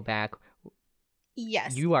gonna go back.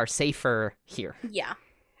 Yes. You are safer here. Yeah.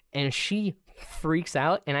 And she freaks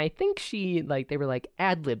out, and I think they were like,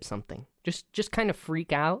 ad-lib something. Just kind of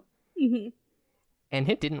freak out. Mm-hmm. And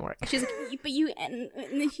it didn't work. She's like, but you can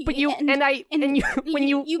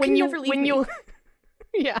never leave me.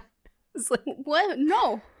 Yeah. It's like, what?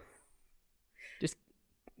 No. Just,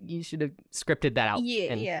 you should have scripted that out.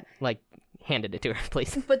 Yeah, and, like, handed it to her,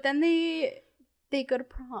 please. But then they go to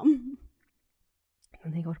prom.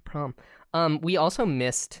 And they go to prom. We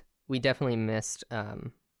definitely missed,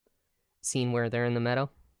 scene where they're in the meadow.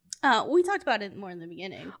 We talked about it more in the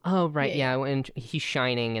beginning. Oh, right, yeah. When he's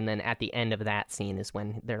shining, and then at the end of that scene is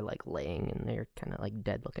when they're, like, laying, and they're kind of, like,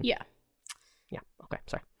 dead looking. Yeah. Yeah, okay,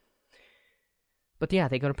 sorry. But, yeah,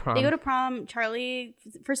 they go to prom. They go to prom. Charlie,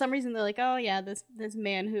 for some reason, they're like, oh, yeah, this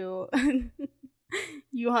man who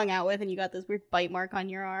you hung out with, and you got this weird bite mark on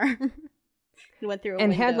your arm. He went through a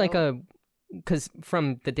window. Had, like, because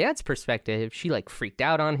from the dad's perspective, she, like, freaked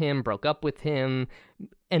out on him, broke up with him,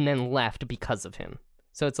 and then left because of him.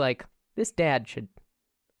 So it's like, this dad should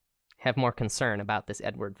have more concern about this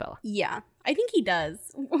Edward fella. Yeah, I think he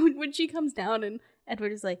does. When she comes down and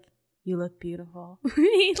Edward is like, you look beautiful.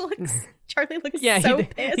 Charlie looks so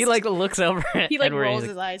pissed. He like looks over at he like Edward rolls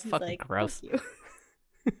his eyes and he's like, gross. Fuck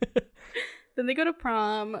you. Then they go to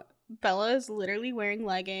prom. Bella's literally wearing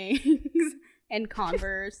leggings and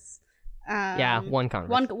Converse. One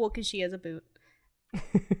Converse. Well, because she has a boot.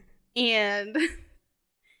 And...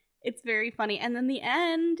 it's very funny. And then the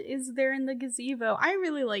end is they're in the gazebo. I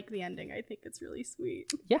really like the ending. I think it's really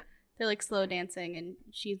sweet. Yeah. They're like slow dancing and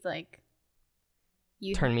she's like,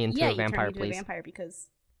 "You turn me into a vampire, you turn me please. Into a vampire because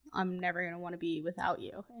I'm never going to want to be without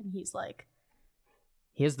you." And he's like,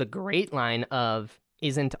 he has the great line of,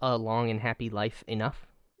 "Isn't a long and happy life enough?"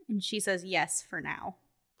 And she says, "Yes, for now."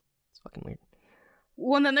 It's fucking weird.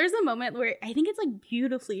 Well, and then there's a moment where I think it's like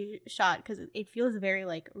beautifully shot because it feels very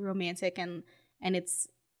like romantic and it's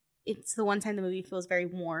the one time the movie feels very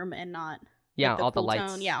warm and not like, all the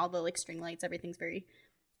lights. Tone. Yeah, all the like string lights, everything's very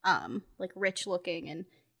like rich looking, and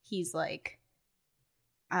he's like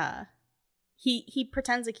he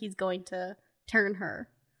pretends like he's going to turn her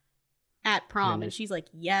at prom and she's like,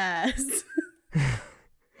 "Yes."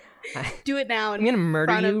 Do it now. I'm gonna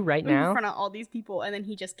murder you right now in front of all these people, and then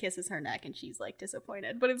he just kisses her neck, and she's like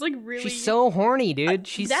disappointed. But it's like really, she's so horny, dude.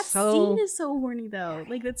 That scene is so horny though.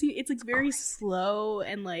 Like it's like very slow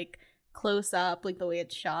and like close up, like the way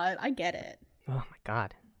it's shot. I get it. Oh my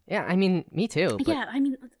god. Yeah, I mean, me too. But... yeah, I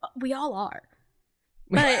mean, we all are.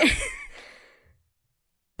 But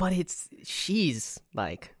but she's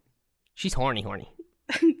horny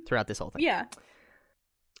throughout this whole thing. Yeah.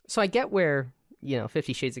 So I get where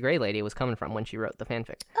 50 Shades of Grey lady was coming from when she wrote the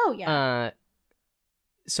fanfic. Oh, yeah.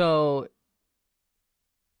 So,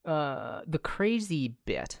 the crazy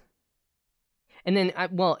bit, and then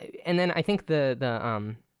I think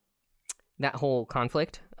the that whole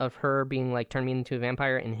conflict of her being like, turn me into a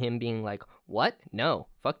vampire, and him being like, what? No,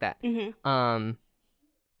 fuck that. Mm-hmm.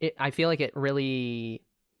 I feel like it really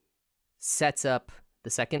sets up the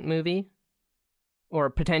second movie. Or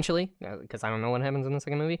potentially, because I don't know what happens in the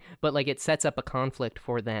second movie, but like it sets up a conflict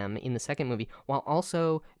for them in the second movie, while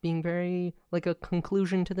also being very like a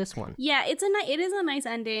conclusion to this one. Yeah, it is a nice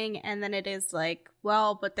ending, and then it is like,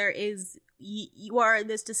 well, but there is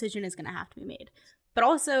this decision is going to have to be made. But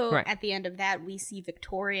also at the end of that, we see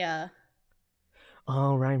Victoria.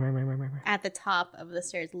 Oh, right. At the top of the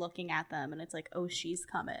stairs looking at them, and it's like, oh, she's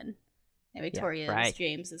coming. And Victoria is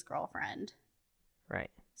James's girlfriend. Right.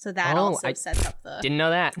 So that also sets up the... Didn't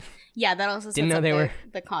know that. Yeah, that also sets up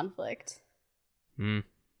the conflict.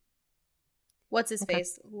 What's his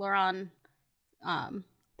face? Laurent...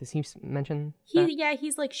 Does he mention that? Yeah,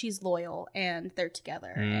 he's like, she's loyal, and they're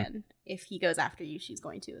together, and if he goes after you, she's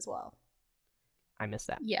going to as well. I missed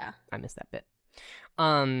that. Yeah. I missed that bit.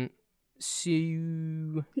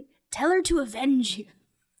 So... Tell her to avenge you.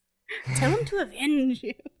 Tell him to avenge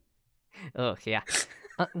you. Oh, yeah.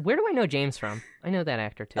 Where do I know James from? I know that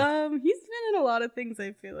actor, too. He's been in a lot of things,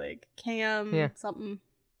 I feel like. Cam, something.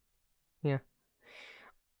 Yeah.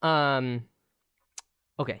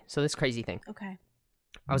 Okay, so this crazy thing. Okay.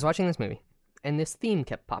 I was watching this movie, and this theme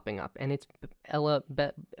kept popping up, and it's Ella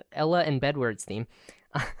and Bedward's theme.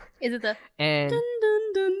 Is it the... And... Dun,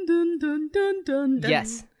 dun, dun, dun, dun, dun, dun, dun,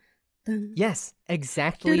 yes. dun. Yes,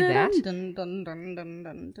 exactly that.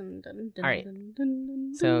 All right.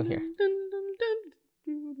 So here.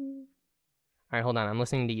 All right, hold on. I'm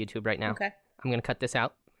listening to YouTube right now. Okay. I'm going to cut this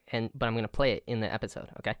out, but I'm going to play it in the episode,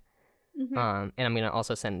 okay? Mm-hmm. And I'm going to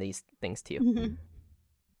also send these things to you. Mm-hmm.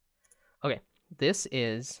 Okay. This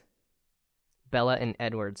is Bella and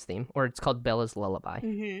Edward's theme, or it's called Bella's Lullaby.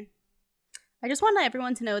 Mm-hmm. I just want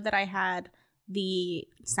everyone to know that I had the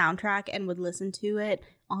soundtrack and would listen to it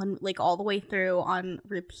on like all the way through on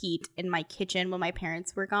repeat in my kitchen when my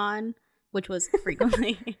parents were gone, which was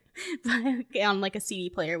frequently on like a CD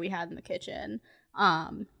player we had in the kitchen.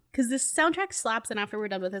 Because this soundtrack slaps, and after we're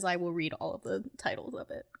done with this, I will read all of the titles of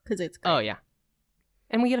it because it's great. Oh yeah,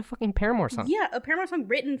 and we get a fucking Paramore song. Yeah, a Paramore song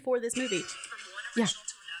written for this movie. Yeah,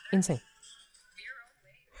 insane.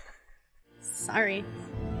 Sorry.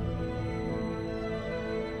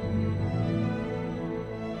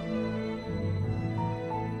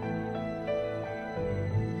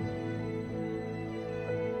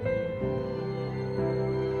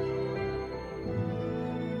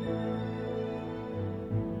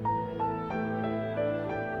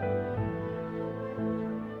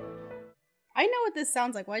 I know what this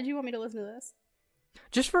sounds like. Why did you want me to listen to this?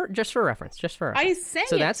 Just for reference. I sang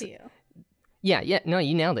it to you. Yeah. No,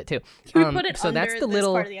 you nailed it too. Can we put it under that's the this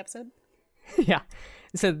little part of the episode? Yeah.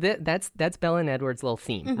 So that's Bella and Edward's little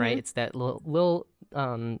theme, right? It's that little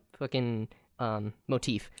fucking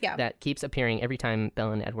motif that keeps appearing every time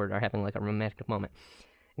Bella and Edward are having like a romantic moment.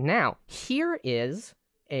 Now, here is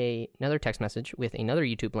another text message with another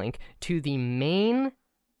YouTube link to the main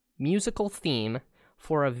musical theme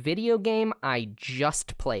for a video game I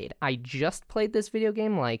just played. I just played this video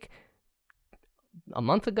game like a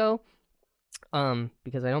month ago,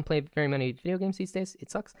 because I don't play very many video games these days. It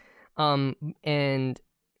sucks. And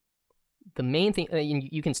the main thing,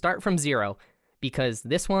 you can start from 0 because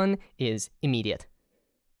this one is immediate.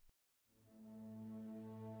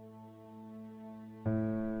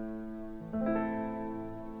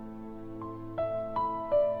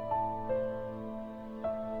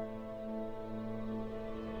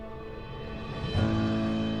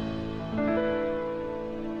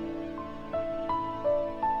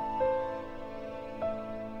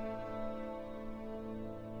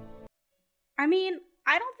 I mean,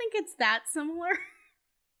 I don't think it's that similar.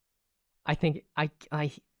 I think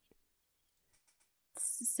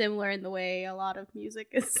similar in the way a lot of music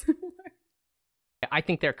is similar. I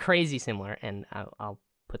think they're crazy similar, and I'll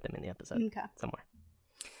put them in the episode somewhere.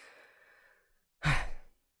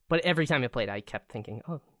 But every time I played, I kept thinking,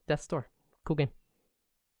 "Oh, Death's Door, cool game."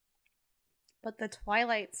 But the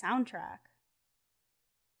Twilight soundtrack,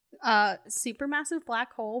 Supermassive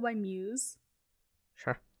Black Hole by Muse,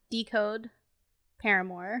 sure. Decode,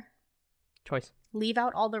 Paramore, choice. Leave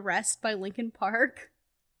Out All the Rest by Linkin Park.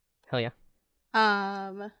 Hell yeah.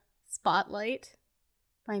 Spotlight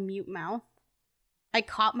by Mute Mouth. I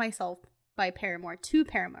Caught Myself by Paramore. 2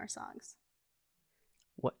 Paramore songs.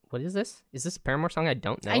 What is this? Is this a Paramore song I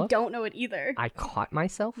don't know? I don't know it either. I Caught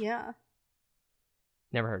Myself? Yeah.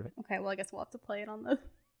 Never heard of it. Okay, well I guess we'll have to play it on the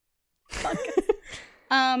podcast.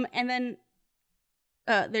 And then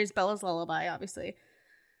there's Bella's Lullaby, obviously.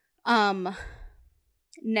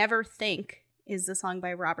 Never Think is the song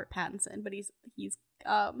by Robert Pattinson, but he's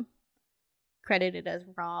credited as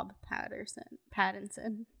Rob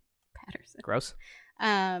Pattinson. Gross.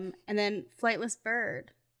 And then Flightless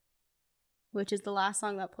Bird, which is the last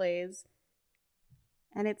song that plays,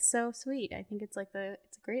 and it's so sweet. I think it's a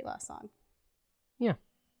great last song. Yeah.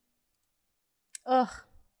 Ugh.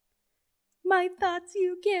 My thoughts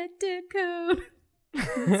you can't decode.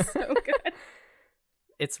 It's so good.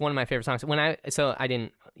 it's one of my favorite songs. So I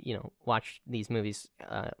didn't, watch these movies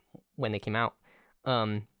when they came out.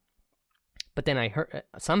 But then I heard,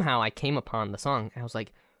 somehow I came upon the song. And I was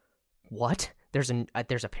like, what? There's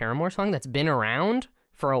a Paramore song that's been around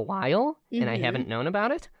for a while and I haven't known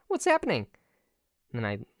about it? What's happening? And then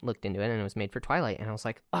I looked into it and it was made for Twilight and I was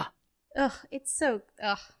like, it's so,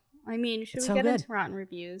 I mean, should we get into Rotten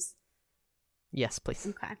Reviews? Yes, please.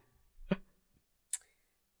 Okay.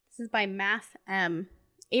 This is by Math M.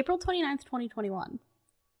 April 29th, 2021.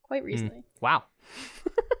 Quite recently. Wow.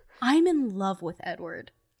 I'm in love with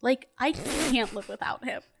Edward. Like, I can't live without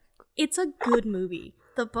him. It's a good movie.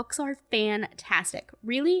 The books are fantastic.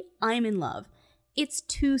 Really, I'm in love. It's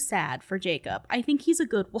too sad for Jacob. I think he's a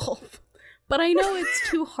good wolf. But I know it's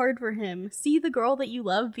too hard for him. See the girl that you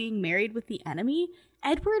love being married with the enemy?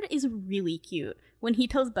 Edward is really cute. When he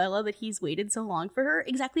tells Bella that he's waited so long for her,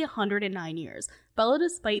 exactly 109 years. Bella,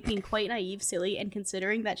 despite being quite naive, silly, and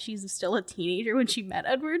considering that she's still a teenager when she met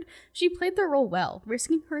Edward, she played the role well,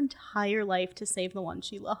 risking her entire life to save the one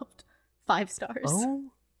she loved. 5 stars.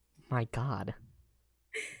 Oh my god.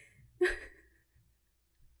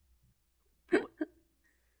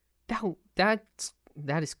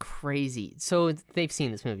 That is crazy. So they've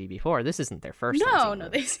seen this movie before. This isn't their first time. No,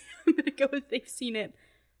 I'm gonna go with they've seen it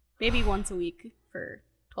maybe once a week for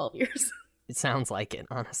 12 years. It sounds like it,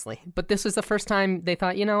 honestly. But this was the first time they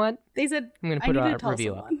thought, you know what? They said, I'm gonna put a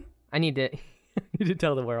review up. I need to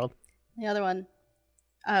tell the world. The other one,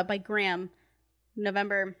 by Graham,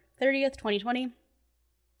 November 30th, 2020.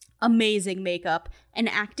 Amazing makeup and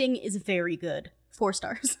acting is very good. 4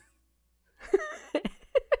 stars.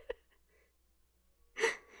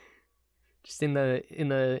 Just in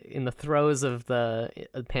the throes of the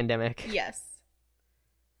pandemic. Yes.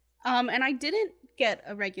 And I didn't get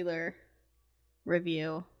a regular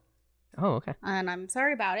review. Oh, okay. And I'm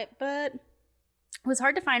sorry about it, but it was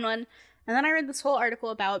hard to find one. And then I read this whole article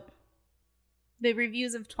about the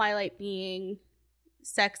reviews of Twilight being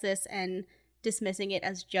sexist and dismissing it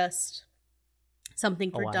as just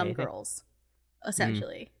something for dumb girls,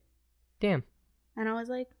 essentially. Damn. And I was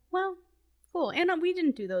like, well, cool. And we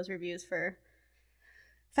didn't do those reviews for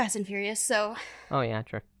Fast and Furious, so... Oh, yeah,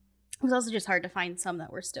 true. It was also just hard to find some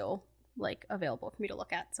that were still, like, available for me to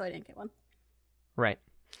look at, so I didn't get one. Right.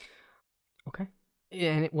 Okay.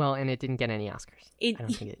 And it didn't get any Oscars. I don't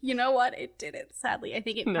think it... You know what? It didn't, sadly. I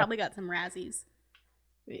think it probably got some Razzies.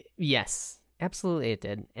 Yes, absolutely it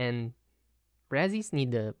did. And Razzies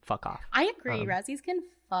need to fuck off. I agree. Razzies can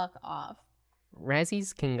fuck off.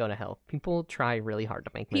 Razzies can go to hell. People try really hard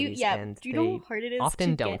to make movies, and do you know how hard it is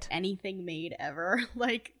often to don't get anything made ever?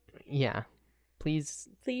 Like, yeah, please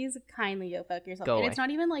kindly go fuck yourself. Go and away. It's not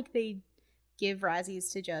even like they give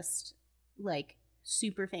Razzies to just like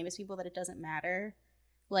super famous people that it doesn't matter.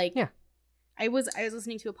 Like, yeah, I was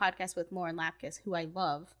listening to a podcast with Lauren Lapkus, who I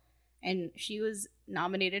love, and she was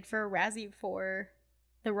nominated for a Razzie for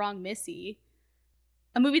The Wrong Missy,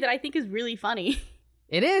 a movie that I think is really funny.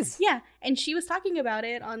 It is. Yeah, and she was talking about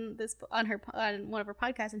it on one of her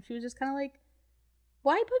podcasts, and she was just kind of like,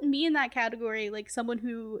 "Why put me in that category? Like someone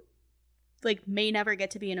who, like, may never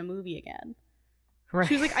get to be in a movie again." Right.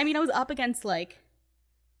 She was like, "I mean, I was up against like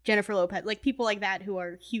Jennifer Lopez, like people like that who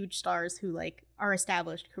are huge stars who like are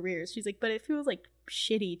established careers." She's like, "But it feels like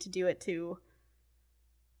shitty to do it to,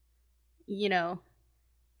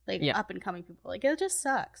 like up and coming people. Like it just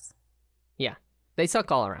sucks." Yeah. They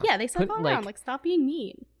suck all around. Yeah, they suck all around. Like, stop being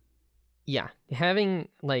mean. Yeah. Having,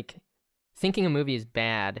 like, thinking a movie is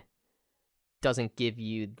bad doesn't give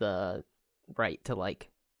you the right to, like,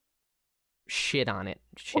 shit on it.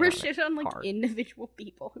 Shit on like, hard. Individual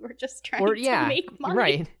people who are just trying to make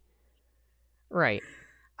money. Right.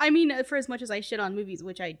 I mean, for as much as I shit on movies,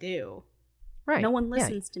 which I do, right? No one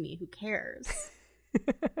listens to me. Who cares?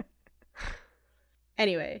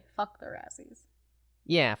 Anyway, fuck the Razzies.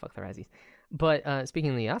 Yeah, fuck the Razzies. But speaking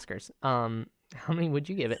of the Oscars, how many would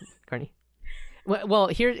you give it, Carney? Well,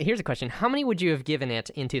 here's a question. How many would you have given it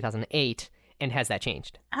in 2008, and has that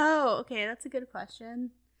changed? Oh, okay, that's a good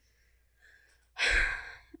question.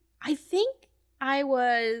 I think I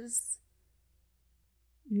was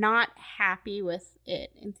not happy with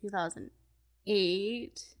it in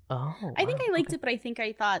 2008. Oh, wow. I think I liked it, but I think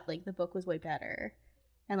I thought, like, the book was way better.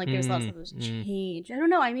 And, like, there's lots of those change. I don't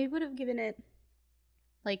know, I maybe would have given it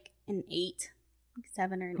like an 8, like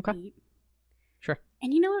 7 or an 8. Sure.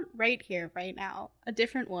 And you know what? Right here, right now, a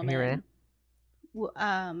different woman,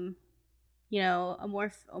 a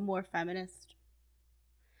more feminist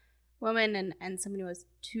woman, and someone who has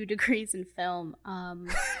 2 degrees in film. I'm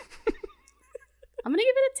gonna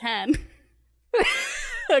give it a 10.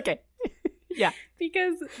 Okay. Yeah.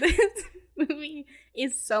 Because movie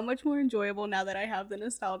is so much more enjoyable now that I have the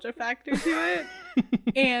nostalgia factor to it,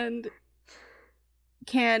 and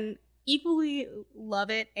can equally love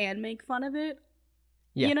it and make fun of it.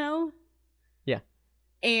 Yeah. You know? Yeah.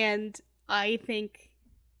 And I think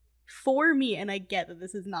for me, and I get that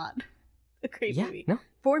this is not a great movie. No.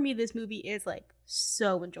 For me, this movie is like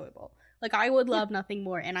so enjoyable. Like, I would love nothing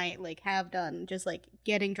more, and I like have done just like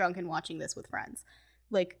getting drunk and watching this with friends,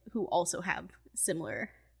 like who also have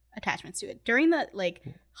similar attachments to it. During the like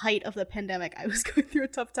height of the pandemic, I was going through a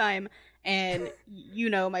tough time, and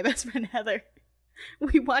my best friend Heather,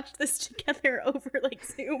 we watched this together over like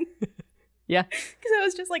Zoom. Yeah. Because I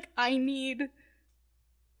was just like, I need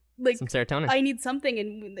like some serotonin. I need something,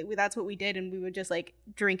 and that's what we did, and we would just like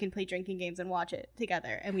drink and play drinking games and watch it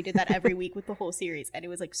together, and we did that every week with the whole series, and it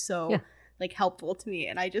was like so like helpful to me,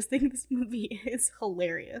 and I just think this movie is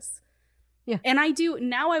hilarious. Yeah. And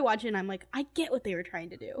now I watch it and I'm like, I get what they were trying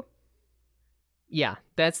to do. Yeah,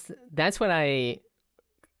 that's what I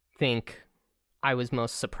think I was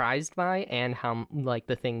most surprised by, and how like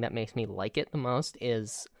the thing that makes me like it the most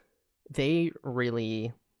is they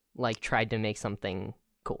really like tried to make something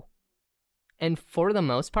cool. And for the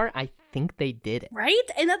most part, I think they did it. Right?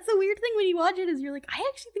 And that's the weird thing when you watch it, is you're like, I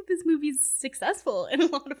actually think this movie's successful in a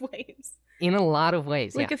lot of ways. In a lot of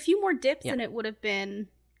ways, like a few more dips and it would have been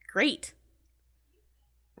great.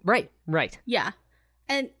 Right. Yeah.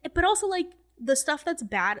 But also like the stuff that's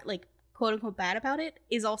bad, like quote unquote bad about it,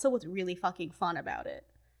 is also what's really fucking fun about it.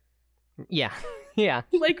 Yeah. Yeah.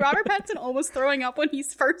 Like Robert Pattinson almost throwing up when he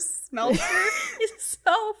first smells her is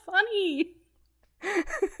so funny.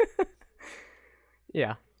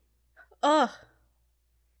 Yeah. Ugh.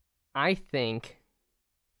 I think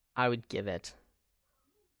I would give it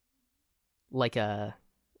like a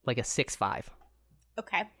 6.5.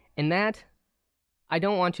 Okay. And that, I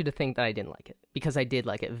don't want you to think that I didn't like it, because I did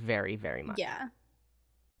like it very, very much. Yeah.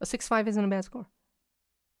 A 6.5 isn't a bad score.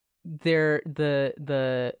 There's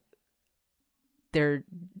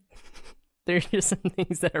just some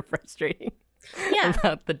things that are frustrating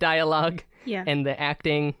about the dialogue and the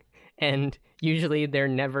acting, and usually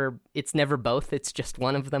it's never both, it's just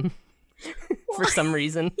one of them for some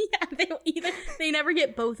reason. Yeah, they never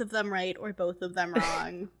get both of them right or both of them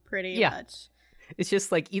wrong, pretty much. It's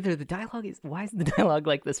just like either the dialogue why is the dialogue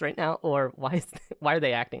like this right now, or why are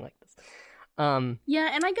they acting like this? Yeah,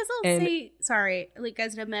 and I guess I'll say, sorry, like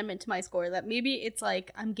as an amendment to my score, that maybe it's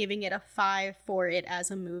like I'm giving it a 5 for it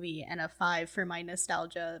as a movie and a 5 for my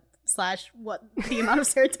nostalgia / what the amount of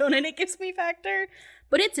serotonin it gives me factor.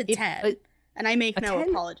 But it's a 10, and I make no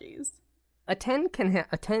apologies. A 10 can have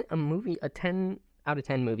a 10 out of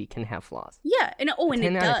 10 movie can have flaws. Yeah, and and 10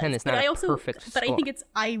 it does. Out of 10 is not a perfect score. But I think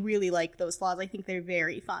I really like those flaws. I think they're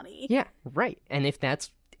very funny. Yeah, right. And if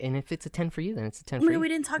it's a 10 for you, then it's a 10 for you. We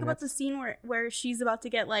didn't talk about the scene where she's about to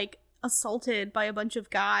get like assaulted by a bunch of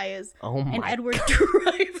guys. Oh my! And Edward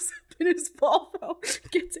drives up in his Volvo,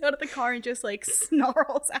 gets out of the car, and just like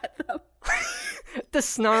snarls at them. The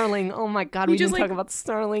snarling! Oh my god! We didn't talk about the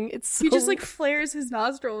snarling. It's so... He just like flares his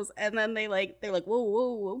nostrils, and then they're like,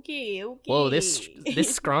 whoa, okay. Whoa, this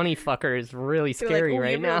scrawny fucker is really scary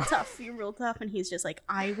right now. You're real tough, and he's just like,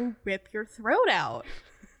 I will rip your throat out.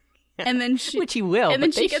 And then which he will, and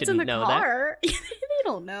then she gets in the car. They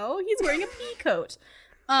don't know. He's wearing a pea coat.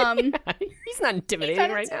 He's not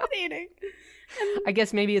intimidating right now. I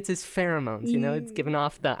guess maybe it's his pheromones. It's giving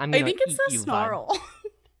off the. I think it's the snarl.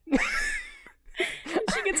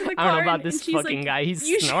 She gets in the car. I don't know about this fucking guy. He's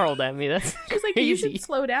snarled at me. That's she's like, crazy. You should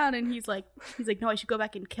slow down, and he's like, no, I should go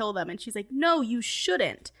back and kill them. And she's like, no, you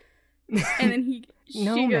shouldn't. And then she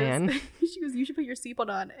goes, you should put your seatbelt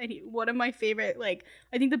on. And one of my favorite, like,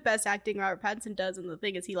 I think the best acting Robert Pattinson does in the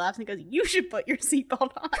thing is he laughs and goes, you should put your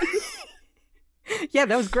seatbelt on. Yeah,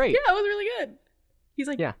 that was great. Yeah, that was really good. He's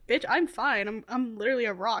like, bitch, I'm fine. I'm literally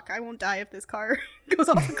a rock. I won't die if this car goes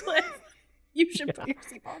off a cliff. You should put your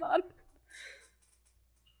seatbelt on.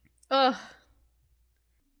 Ugh.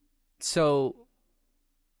 So,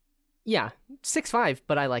 yeah, 6.5,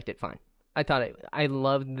 but I liked it fine. I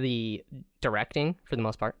loved the directing for the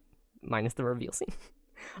most part, minus the reveal scene.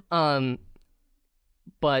 But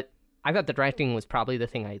I thought the directing was probably the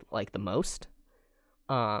thing I liked the most.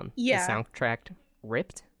 The soundtrack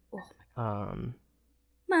ripped. Oh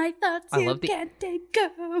my thoughts can't take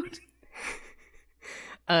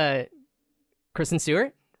out. Kristen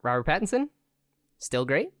Stewart, Robert Pattinson, still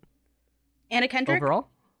great. Anna Kendrick overall,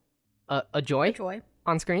 a joy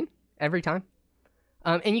on screen every time.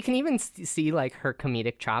 And you can even see like her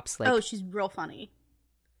comedic chops. Like, she's real funny.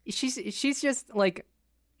 She's just like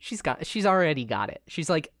she's already got it. She's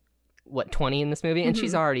like 20 in this movie, and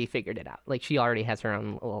she's already figured it out. Like she already has her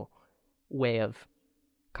own little way of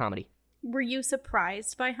comedy. Were you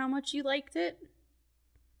surprised by how much you liked it?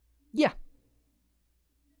 Yeah.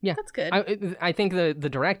 Yeah. That's good. I think the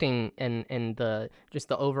directing and the just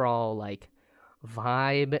the overall like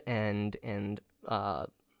vibe and I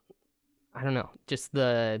don't know, just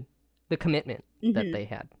the commitment that they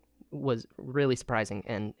had was really surprising,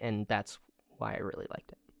 and that's why I really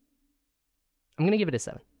liked it. I'm gonna give it a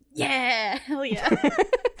 7. Yeah, hell yeah.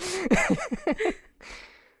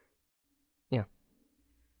 Yeah.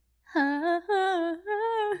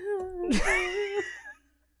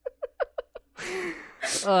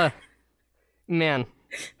 Man,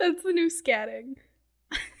 that's the new scatting.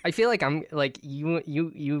 I feel like I'm like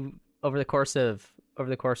you over the course of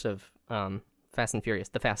Fast and Furious,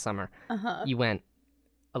 the Fast Summer, you went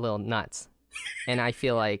a little nuts, and I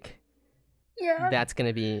feel like that's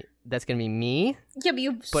gonna be me. Yeah, but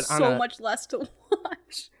you have so much less to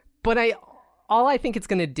watch. But all I think it's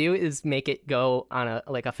gonna do is make it go on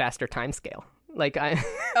a faster time scale. Like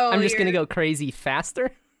I'm just gonna go crazy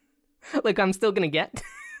faster. Like I'm still gonna get.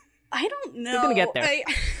 I don't know. We're gonna get there.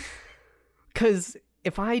 Because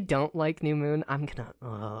if I don't like New Moon, I'm gonna.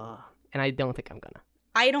 And I don't think I'm gonna.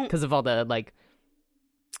 I don't. Because of all the like.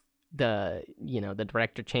 The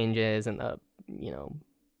director changes and the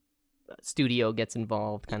studio gets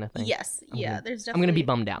involved kind of thing. Yes, there's definitely. I'm gonna be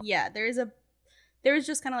bummed out. Yeah, there was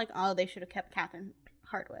just kind of like, oh, they should have kept Catherine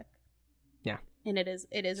Hardwicke. Yeah, and it is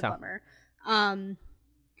a bummer. And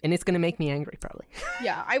it's gonna make me angry probably.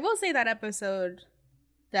 Yeah, I will say that episode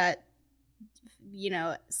that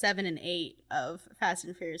 7 and 8 of Fast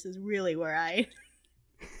and Furious is really where I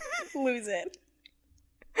lose it.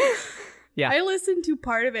 Yeah, I listened to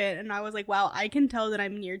part of it and I was like, wow, I can tell that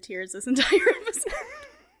I'm near tears this entire episode.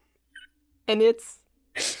 And it's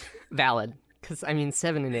valid, because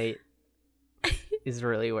 7 and 8 is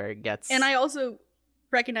really where it gets. And I also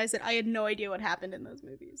recognize that I had no idea what happened in those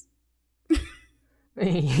movies.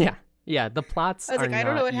 Yeah, the plots are I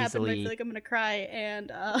don't know what happened, but I feel like I'm gonna cry, and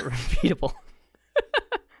repeatable.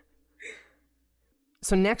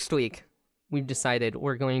 So next week we've decided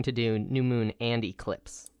we're going to do New Moon and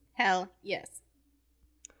Eclipse. Hell yes.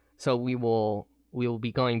 So we will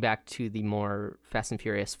be going back to the more Fast and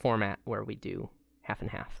Furious format where we do half and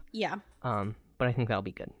half. Yeah. But I think that'll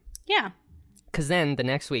be good. Yeah. Because then the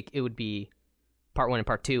next week it would be part 1 and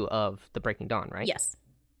part 2 of the Breaking Dawn, right? Yes.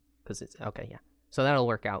 Because it's okay, yeah. So that'll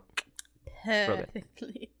work out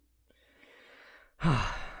perfectly.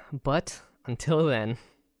 But until then,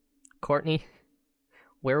 Courtney,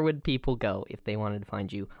 where would people go if they wanted to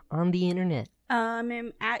find you on the internet?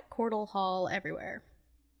 I'm at Cordell Hall everywhere.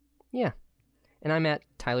 Yeah. And I'm at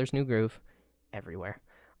Tyler's New Groove everywhere.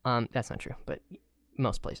 That's not true, but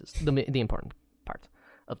most places. The important parts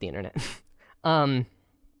of the internet. And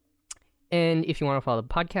if you want to follow the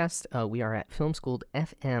podcast, we are at Film Schooled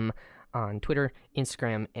FM on Twitter,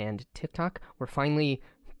 Instagram, and TikTok. We're finally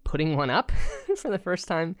putting one up for the first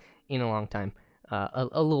time in a long time. A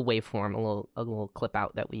little waveform, a little clip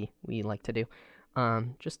out that we like to do.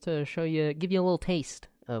 Just to give you a little taste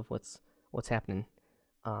of what's happening.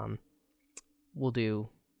 We'll do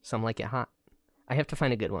Some Like It Hot. I have to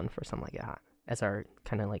find a good one for Some Like It Hot as our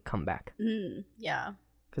kind of like comeback. Yeah.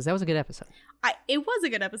 Because that was a good episode. It was a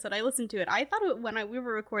good episode. I listened to it. I thought when we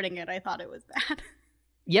were recording it, I thought it was bad.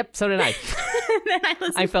 Yep, so did I. Then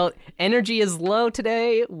I felt energy is low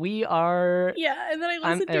today. We are. Yeah, and then I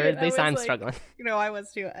listened to it. At least I'm struggling. I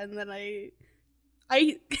was too. And then I say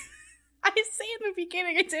in the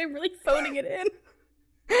beginning, I say I'm really phoning it in.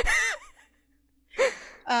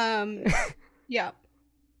 Yeah,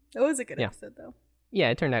 it was a good episode though. Yeah,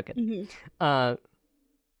 it turned out good.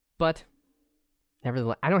 But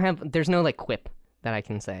nevertheless, there's no like quip that I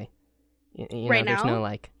can say. Right now? There's no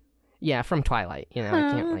like. Yeah, from Twilight. I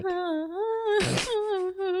can't like.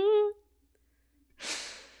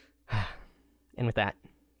 And with that,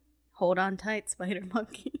 hold on tight, Spider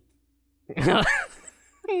Monkey. No,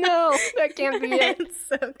 that can't be it. It's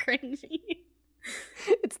so cringy.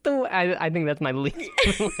 It's I think that's my least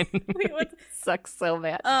one. Wait, what? It sucks so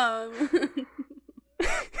bad.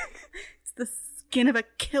 It's the skin of a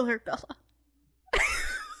killer, Bella.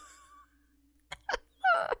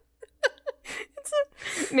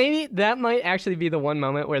 Maybe that might actually be the one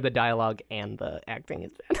moment where the dialogue and the acting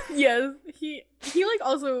is bad. Yes, he like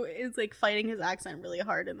also is like fighting his accent really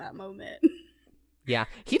hard in that moment. Yeah,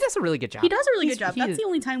 he does a really good job. He does a really good job. That's the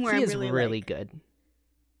only time where I'm really like, good.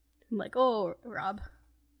 I'm like, oh, Rob.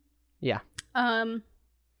 Yeah. I'm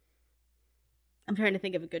trying to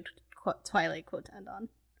think of a good Twilight quote to end on.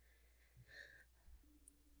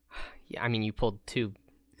 Yeah, I mean, you pulled 2.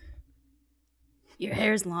 Your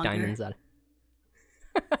hair's longer. Diamonds out.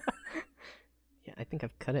 I think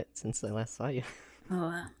I've cut it since I last saw you.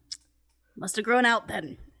 Oh, must have grown out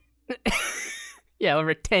then. Yeah,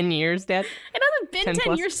 over 10 years, Dad. It hasn't been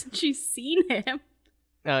 10 years since you've seen him.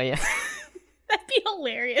 Oh, yeah. That'd be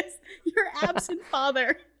hilarious. Your absent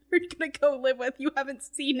father you're gonna go live with. You haven't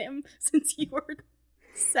seen him since you were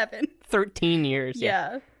 7. 13 years,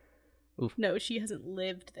 yeah. Oof. No, she hasn't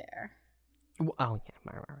lived there. Oh,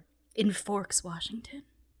 yeah. Right. In Forks, Washington.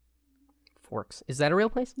 Forks. Is that a real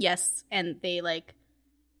place? Yes, and they, like,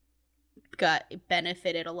 got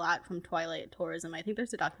benefited a lot from Twilight tourism. I think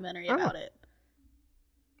there's a documentary about it.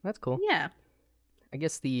 That's cool. Yeah. I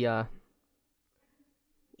guess the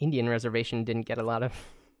Indian reservation didn't get a lot of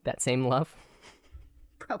that same love.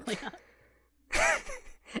 Probably not.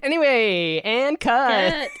 Anyway, and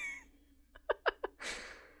cut.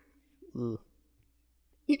 Cut.